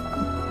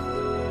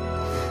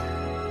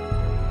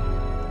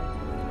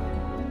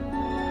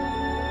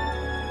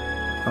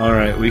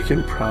 Alright, we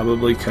can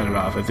probably cut it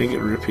off. I think it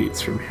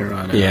repeats from here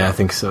on out. Yeah, I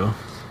think so.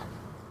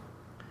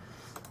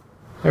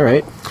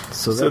 Alright.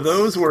 So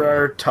those were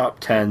our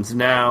top 10s.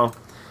 Now,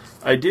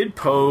 I did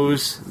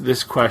pose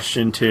this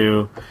question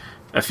to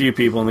a few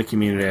people in the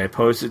community. I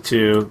posed it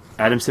to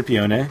Adam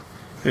Scipione,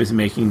 who's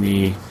making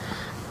the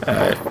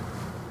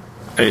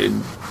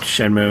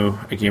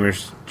Shenmue, A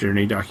Gamer's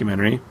Journey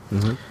documentary.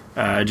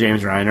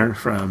 James Reiner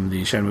from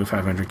the Shenmue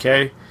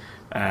 500K.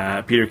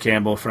 Peter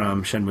Campbell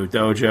from Shenmue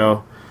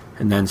Dojo.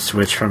 And then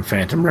Switch from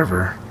Phantom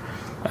River,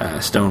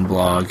 Stone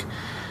Blog.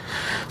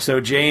 So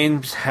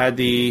James had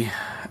the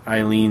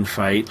Eileen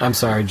fight. I'm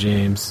sorry,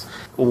 James.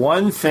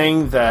 One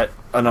thing that,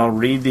 and I'll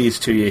read these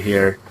to you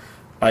here,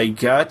 I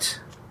got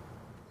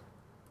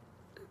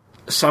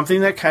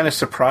something that kind of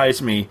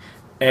surprised me,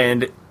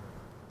 and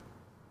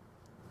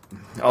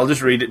I'll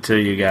just read it to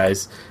you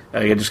guys.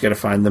 I just got to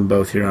find them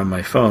both here on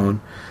my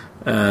phone.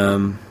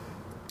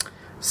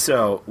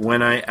 So,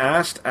 when I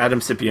asked Adam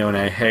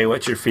Scipione, hey,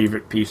 what's your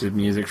favorite piece of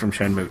music from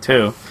Shenmue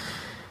 2?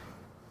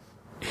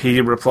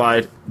 he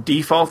replied,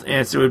 default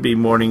answer would be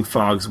Morning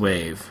Fog's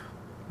Wave.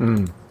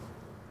 Hmm.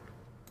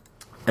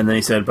 And then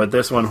he said, but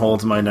this one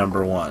holds my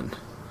number one.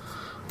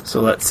 So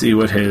let's see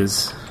what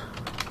his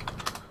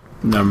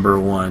number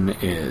one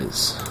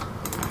is.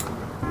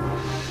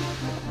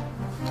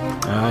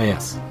 Ah,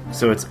 yes.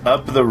 So it's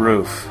Up the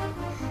Roof.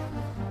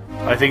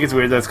 I think it's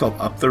weird that it's called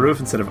Up the Roof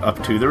instead of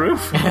Up to the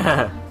Roof.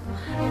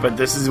 But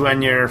this is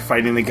when you're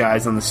fighting the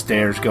guys on the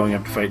stairs going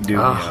up to fight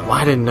Doomio.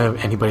 Why didn't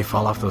anybody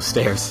fall off those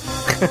stairs?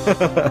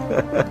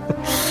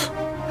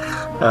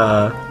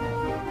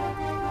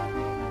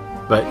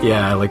 But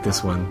yeah, I like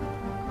this one.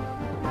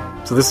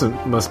 So this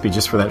one must be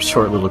just for that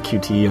short little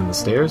QTE on the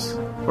stairs?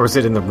 Or is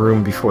it in the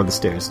room before the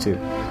stairs, too?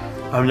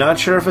 I'm not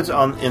sure if it's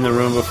in the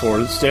room before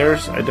the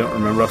stairs. I don't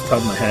remember off the top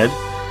of my head.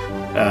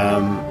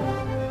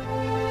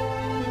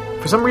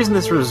 For some reason,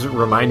 this was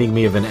reminding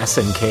me of an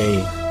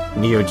SNK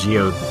Neo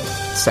Geo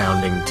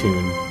sounding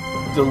tune.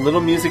 The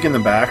little music in the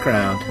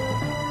background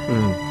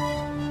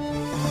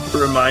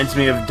reminds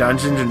me of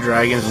Dungeons and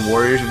Dragons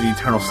Warriors of the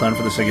Eternal Sun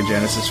for the Sega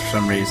Genesis for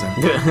some reason.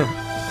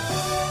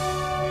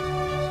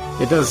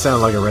 It does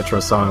sound like a retro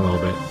song a little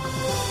bit.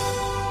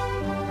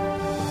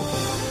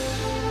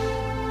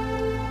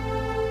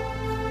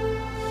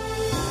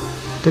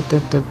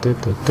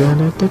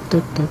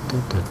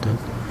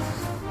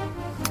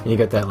 You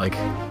got that like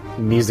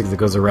music that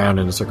goes around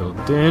in a circle.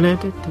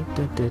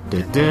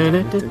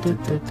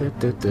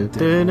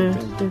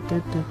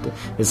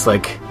 It's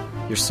like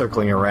you're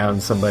circling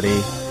around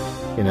somebody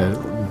in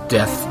a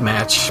death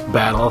match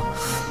battle.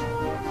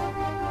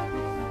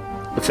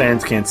 The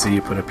fans can't see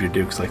you put up your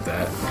dukes like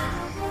that.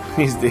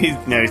 He's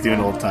doing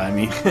old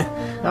timey.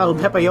 I'll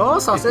pepper your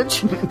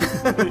sausage.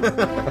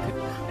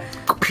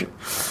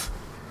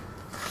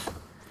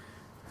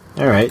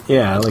 All right,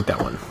 yeah, I like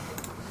that one.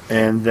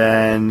 And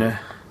then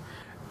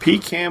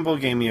Pete Campbell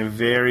gave me a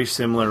very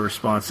similar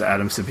response to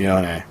Adam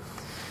Scipione.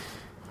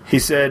 He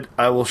said,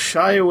 I will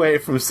shy away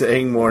from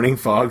saying Morning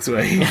Fog's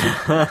Wave.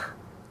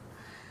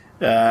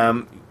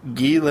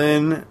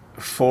 Gielan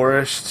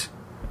Forest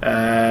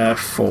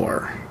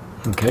 4.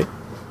 Okay.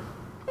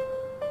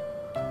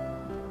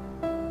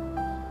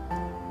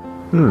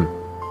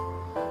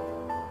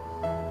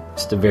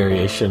 Just a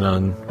variation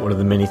on one of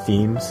the many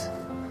themes.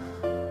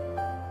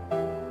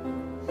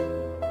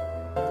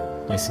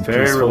 Nice and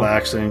very peaceful.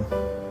 Relaxing.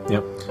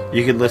 Yep.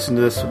 You could listen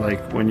to this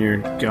like when you're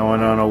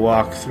going on a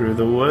walk through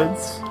the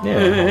woods.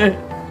 Yeah.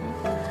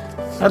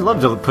 I'd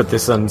love to put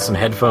this on some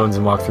headphones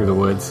and walk through the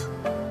woods.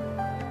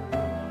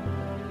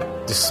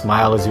 Just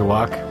smile as you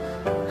walk.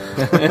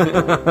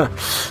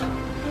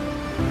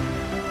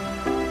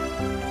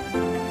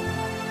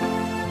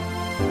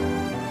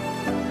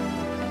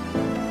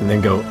 And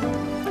then go,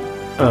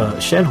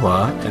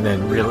 Shenhua, and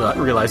then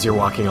realize you're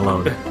walking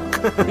alone.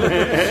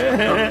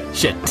 Oh,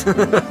 shit.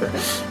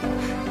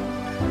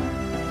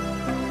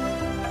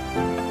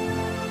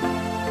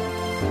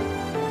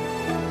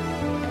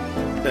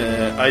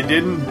 I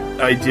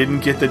didn't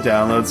get the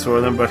downloads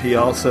for them, but he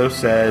also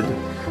said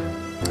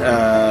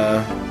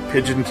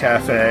Pigeon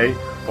Cafe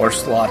or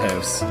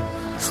Slothouse.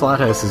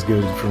 Slothouse is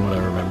good from what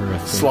I remember. I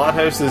think.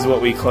 Slothouse is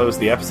what we close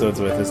the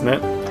episodes with, isn't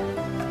it?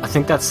 I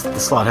think that's the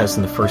Slothouse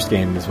in the first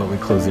game is what we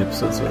close the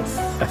episodes with.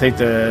 I think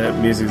the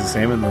music's the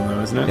same in them,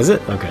 though, isn't it? Is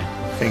it? Okay.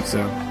 I think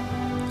so.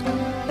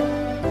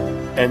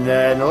 And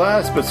then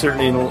last, but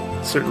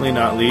certainly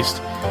not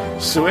least,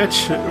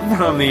 Switch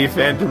from the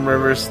Phantom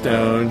River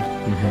Stone.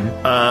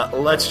 Mm-hmm.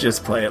 Let's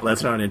just play it.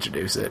 Let's not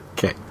introduce it.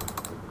 Okay.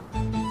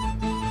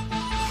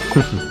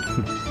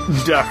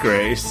 Duck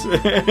Race.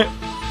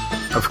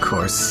 Of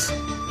course.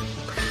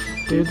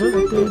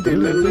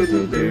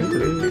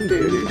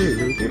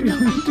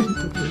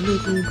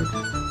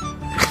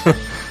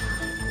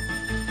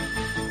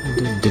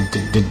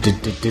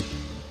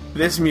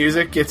 This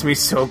music gets me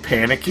so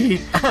panicky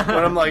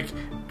when I'm like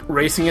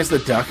racing as the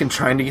duck and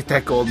trying to get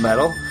that gold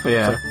medal.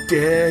 Yeah.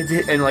 It's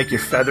like, and like you're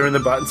feathering the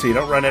button so you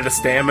don't run out of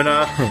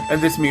stamina.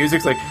 And this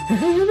music's like,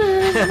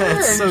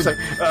 and, so it's like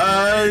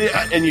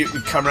and you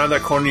come around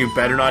that corner, you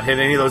better not hit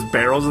any of those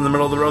barrels in the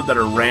middle of the road that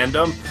are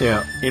random.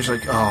 Yeah. And you're just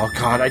like, oh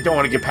god, I don't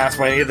want to get past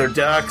by any other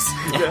ducks.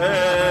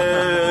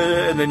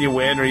 And then you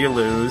win or you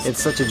lose.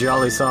 It's such a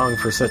jolly song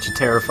for such a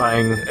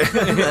terrifying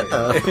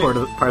part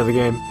of the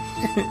game.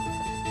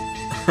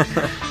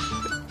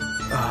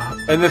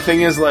 And the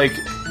thing is, like,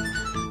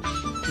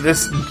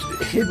 this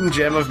hidden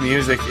gem of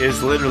music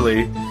is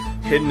literally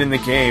hidden in the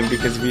game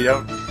because if you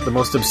don't... The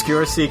most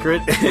obscure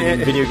secret in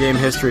video game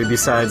history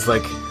besides,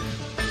 like,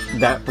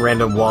 that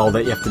random wall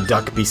that you have to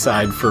duck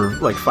beside for,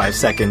 like, 5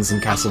 seconds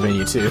in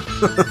Castlevania 2.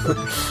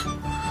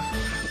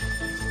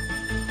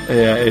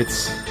 Yeah,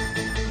 it's...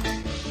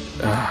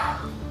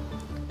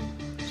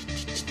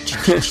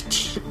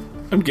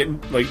 I'm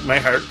getting, like, my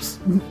heart's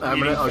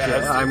I'm beating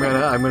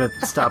fast. gonna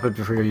stop it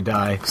before you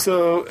die.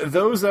 So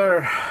those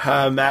are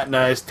Matt and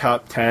I's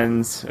top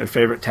 10s, or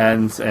favorite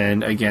 10s,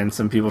 and again,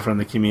 some people from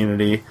the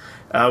community.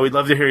 We'd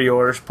love to hear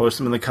yours. Post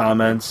them in the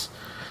comments.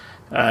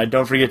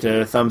 Don't forget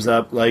to thumbs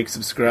up, like,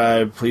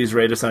 subscribe. Please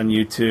rate us on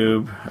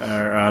YouTube,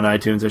 or on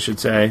iTunes, I should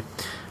say.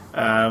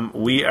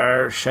 We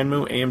are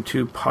Shenmue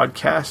AM2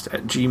 Podcast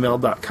at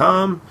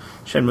gmail.com.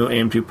 Shenmue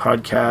AM2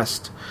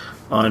 Podcast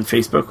on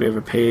Facebook. We have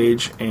a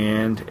page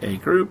and a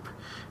group.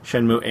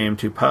 Shenmue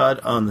AM2 Pod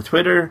on the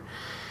Twitter.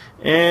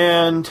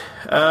 And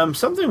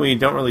something we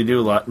don't really do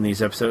a lot in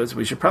these episodes,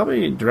 we should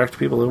probably direct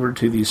people over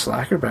to the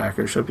Slacker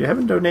backers. So if you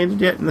haven't donated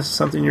yet and this is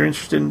something you're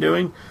interested in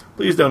doing,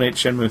 please donate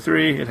Shenmue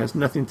 3. It has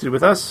nothing to do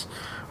with us.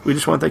 We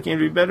just want that game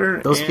to be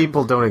better. Those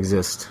people don't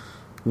exist.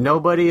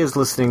 Nobody is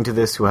listening to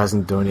this who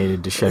hasn't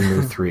donated to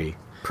Shenmue 3.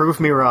 Prove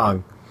me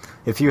wrong.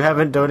 If you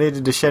haven't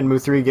donated to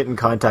Shenmue 3, get in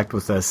contact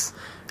with us.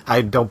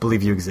 I don't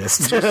believe you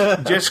exist.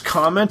 Just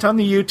comment on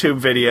the YouTube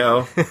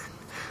video.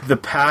 The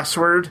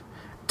password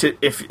to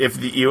if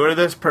you are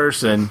this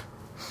person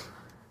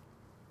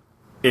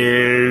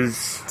is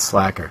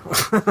Slacker.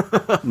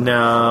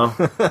 No,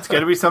 it's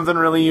got to be something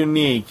really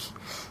unique,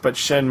 but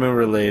Shenmue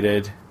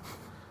related.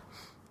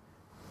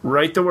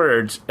 Write the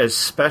words,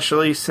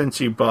 especially since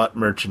you bought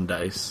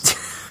merchandise.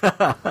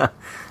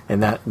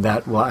 And that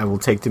I will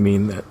take to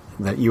mean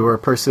that you are a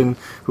person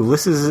who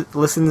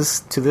listens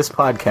to this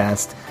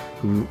podcast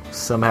who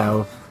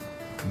somehow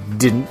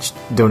didn't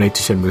donate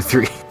to Shenmue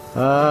 3.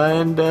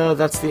 And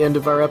that's the end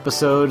of our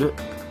episode.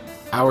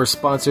 Our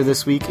sponsor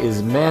this week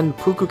is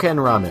Manpukuken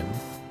Ramen.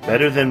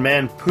 Better than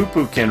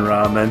Manpupuken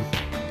Ramen.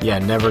 Yeah,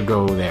 never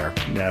go there.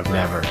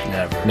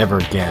 Never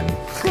again.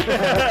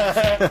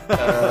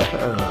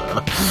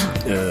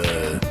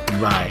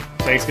 Bye.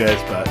 Thanks, guys.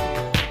 Bye.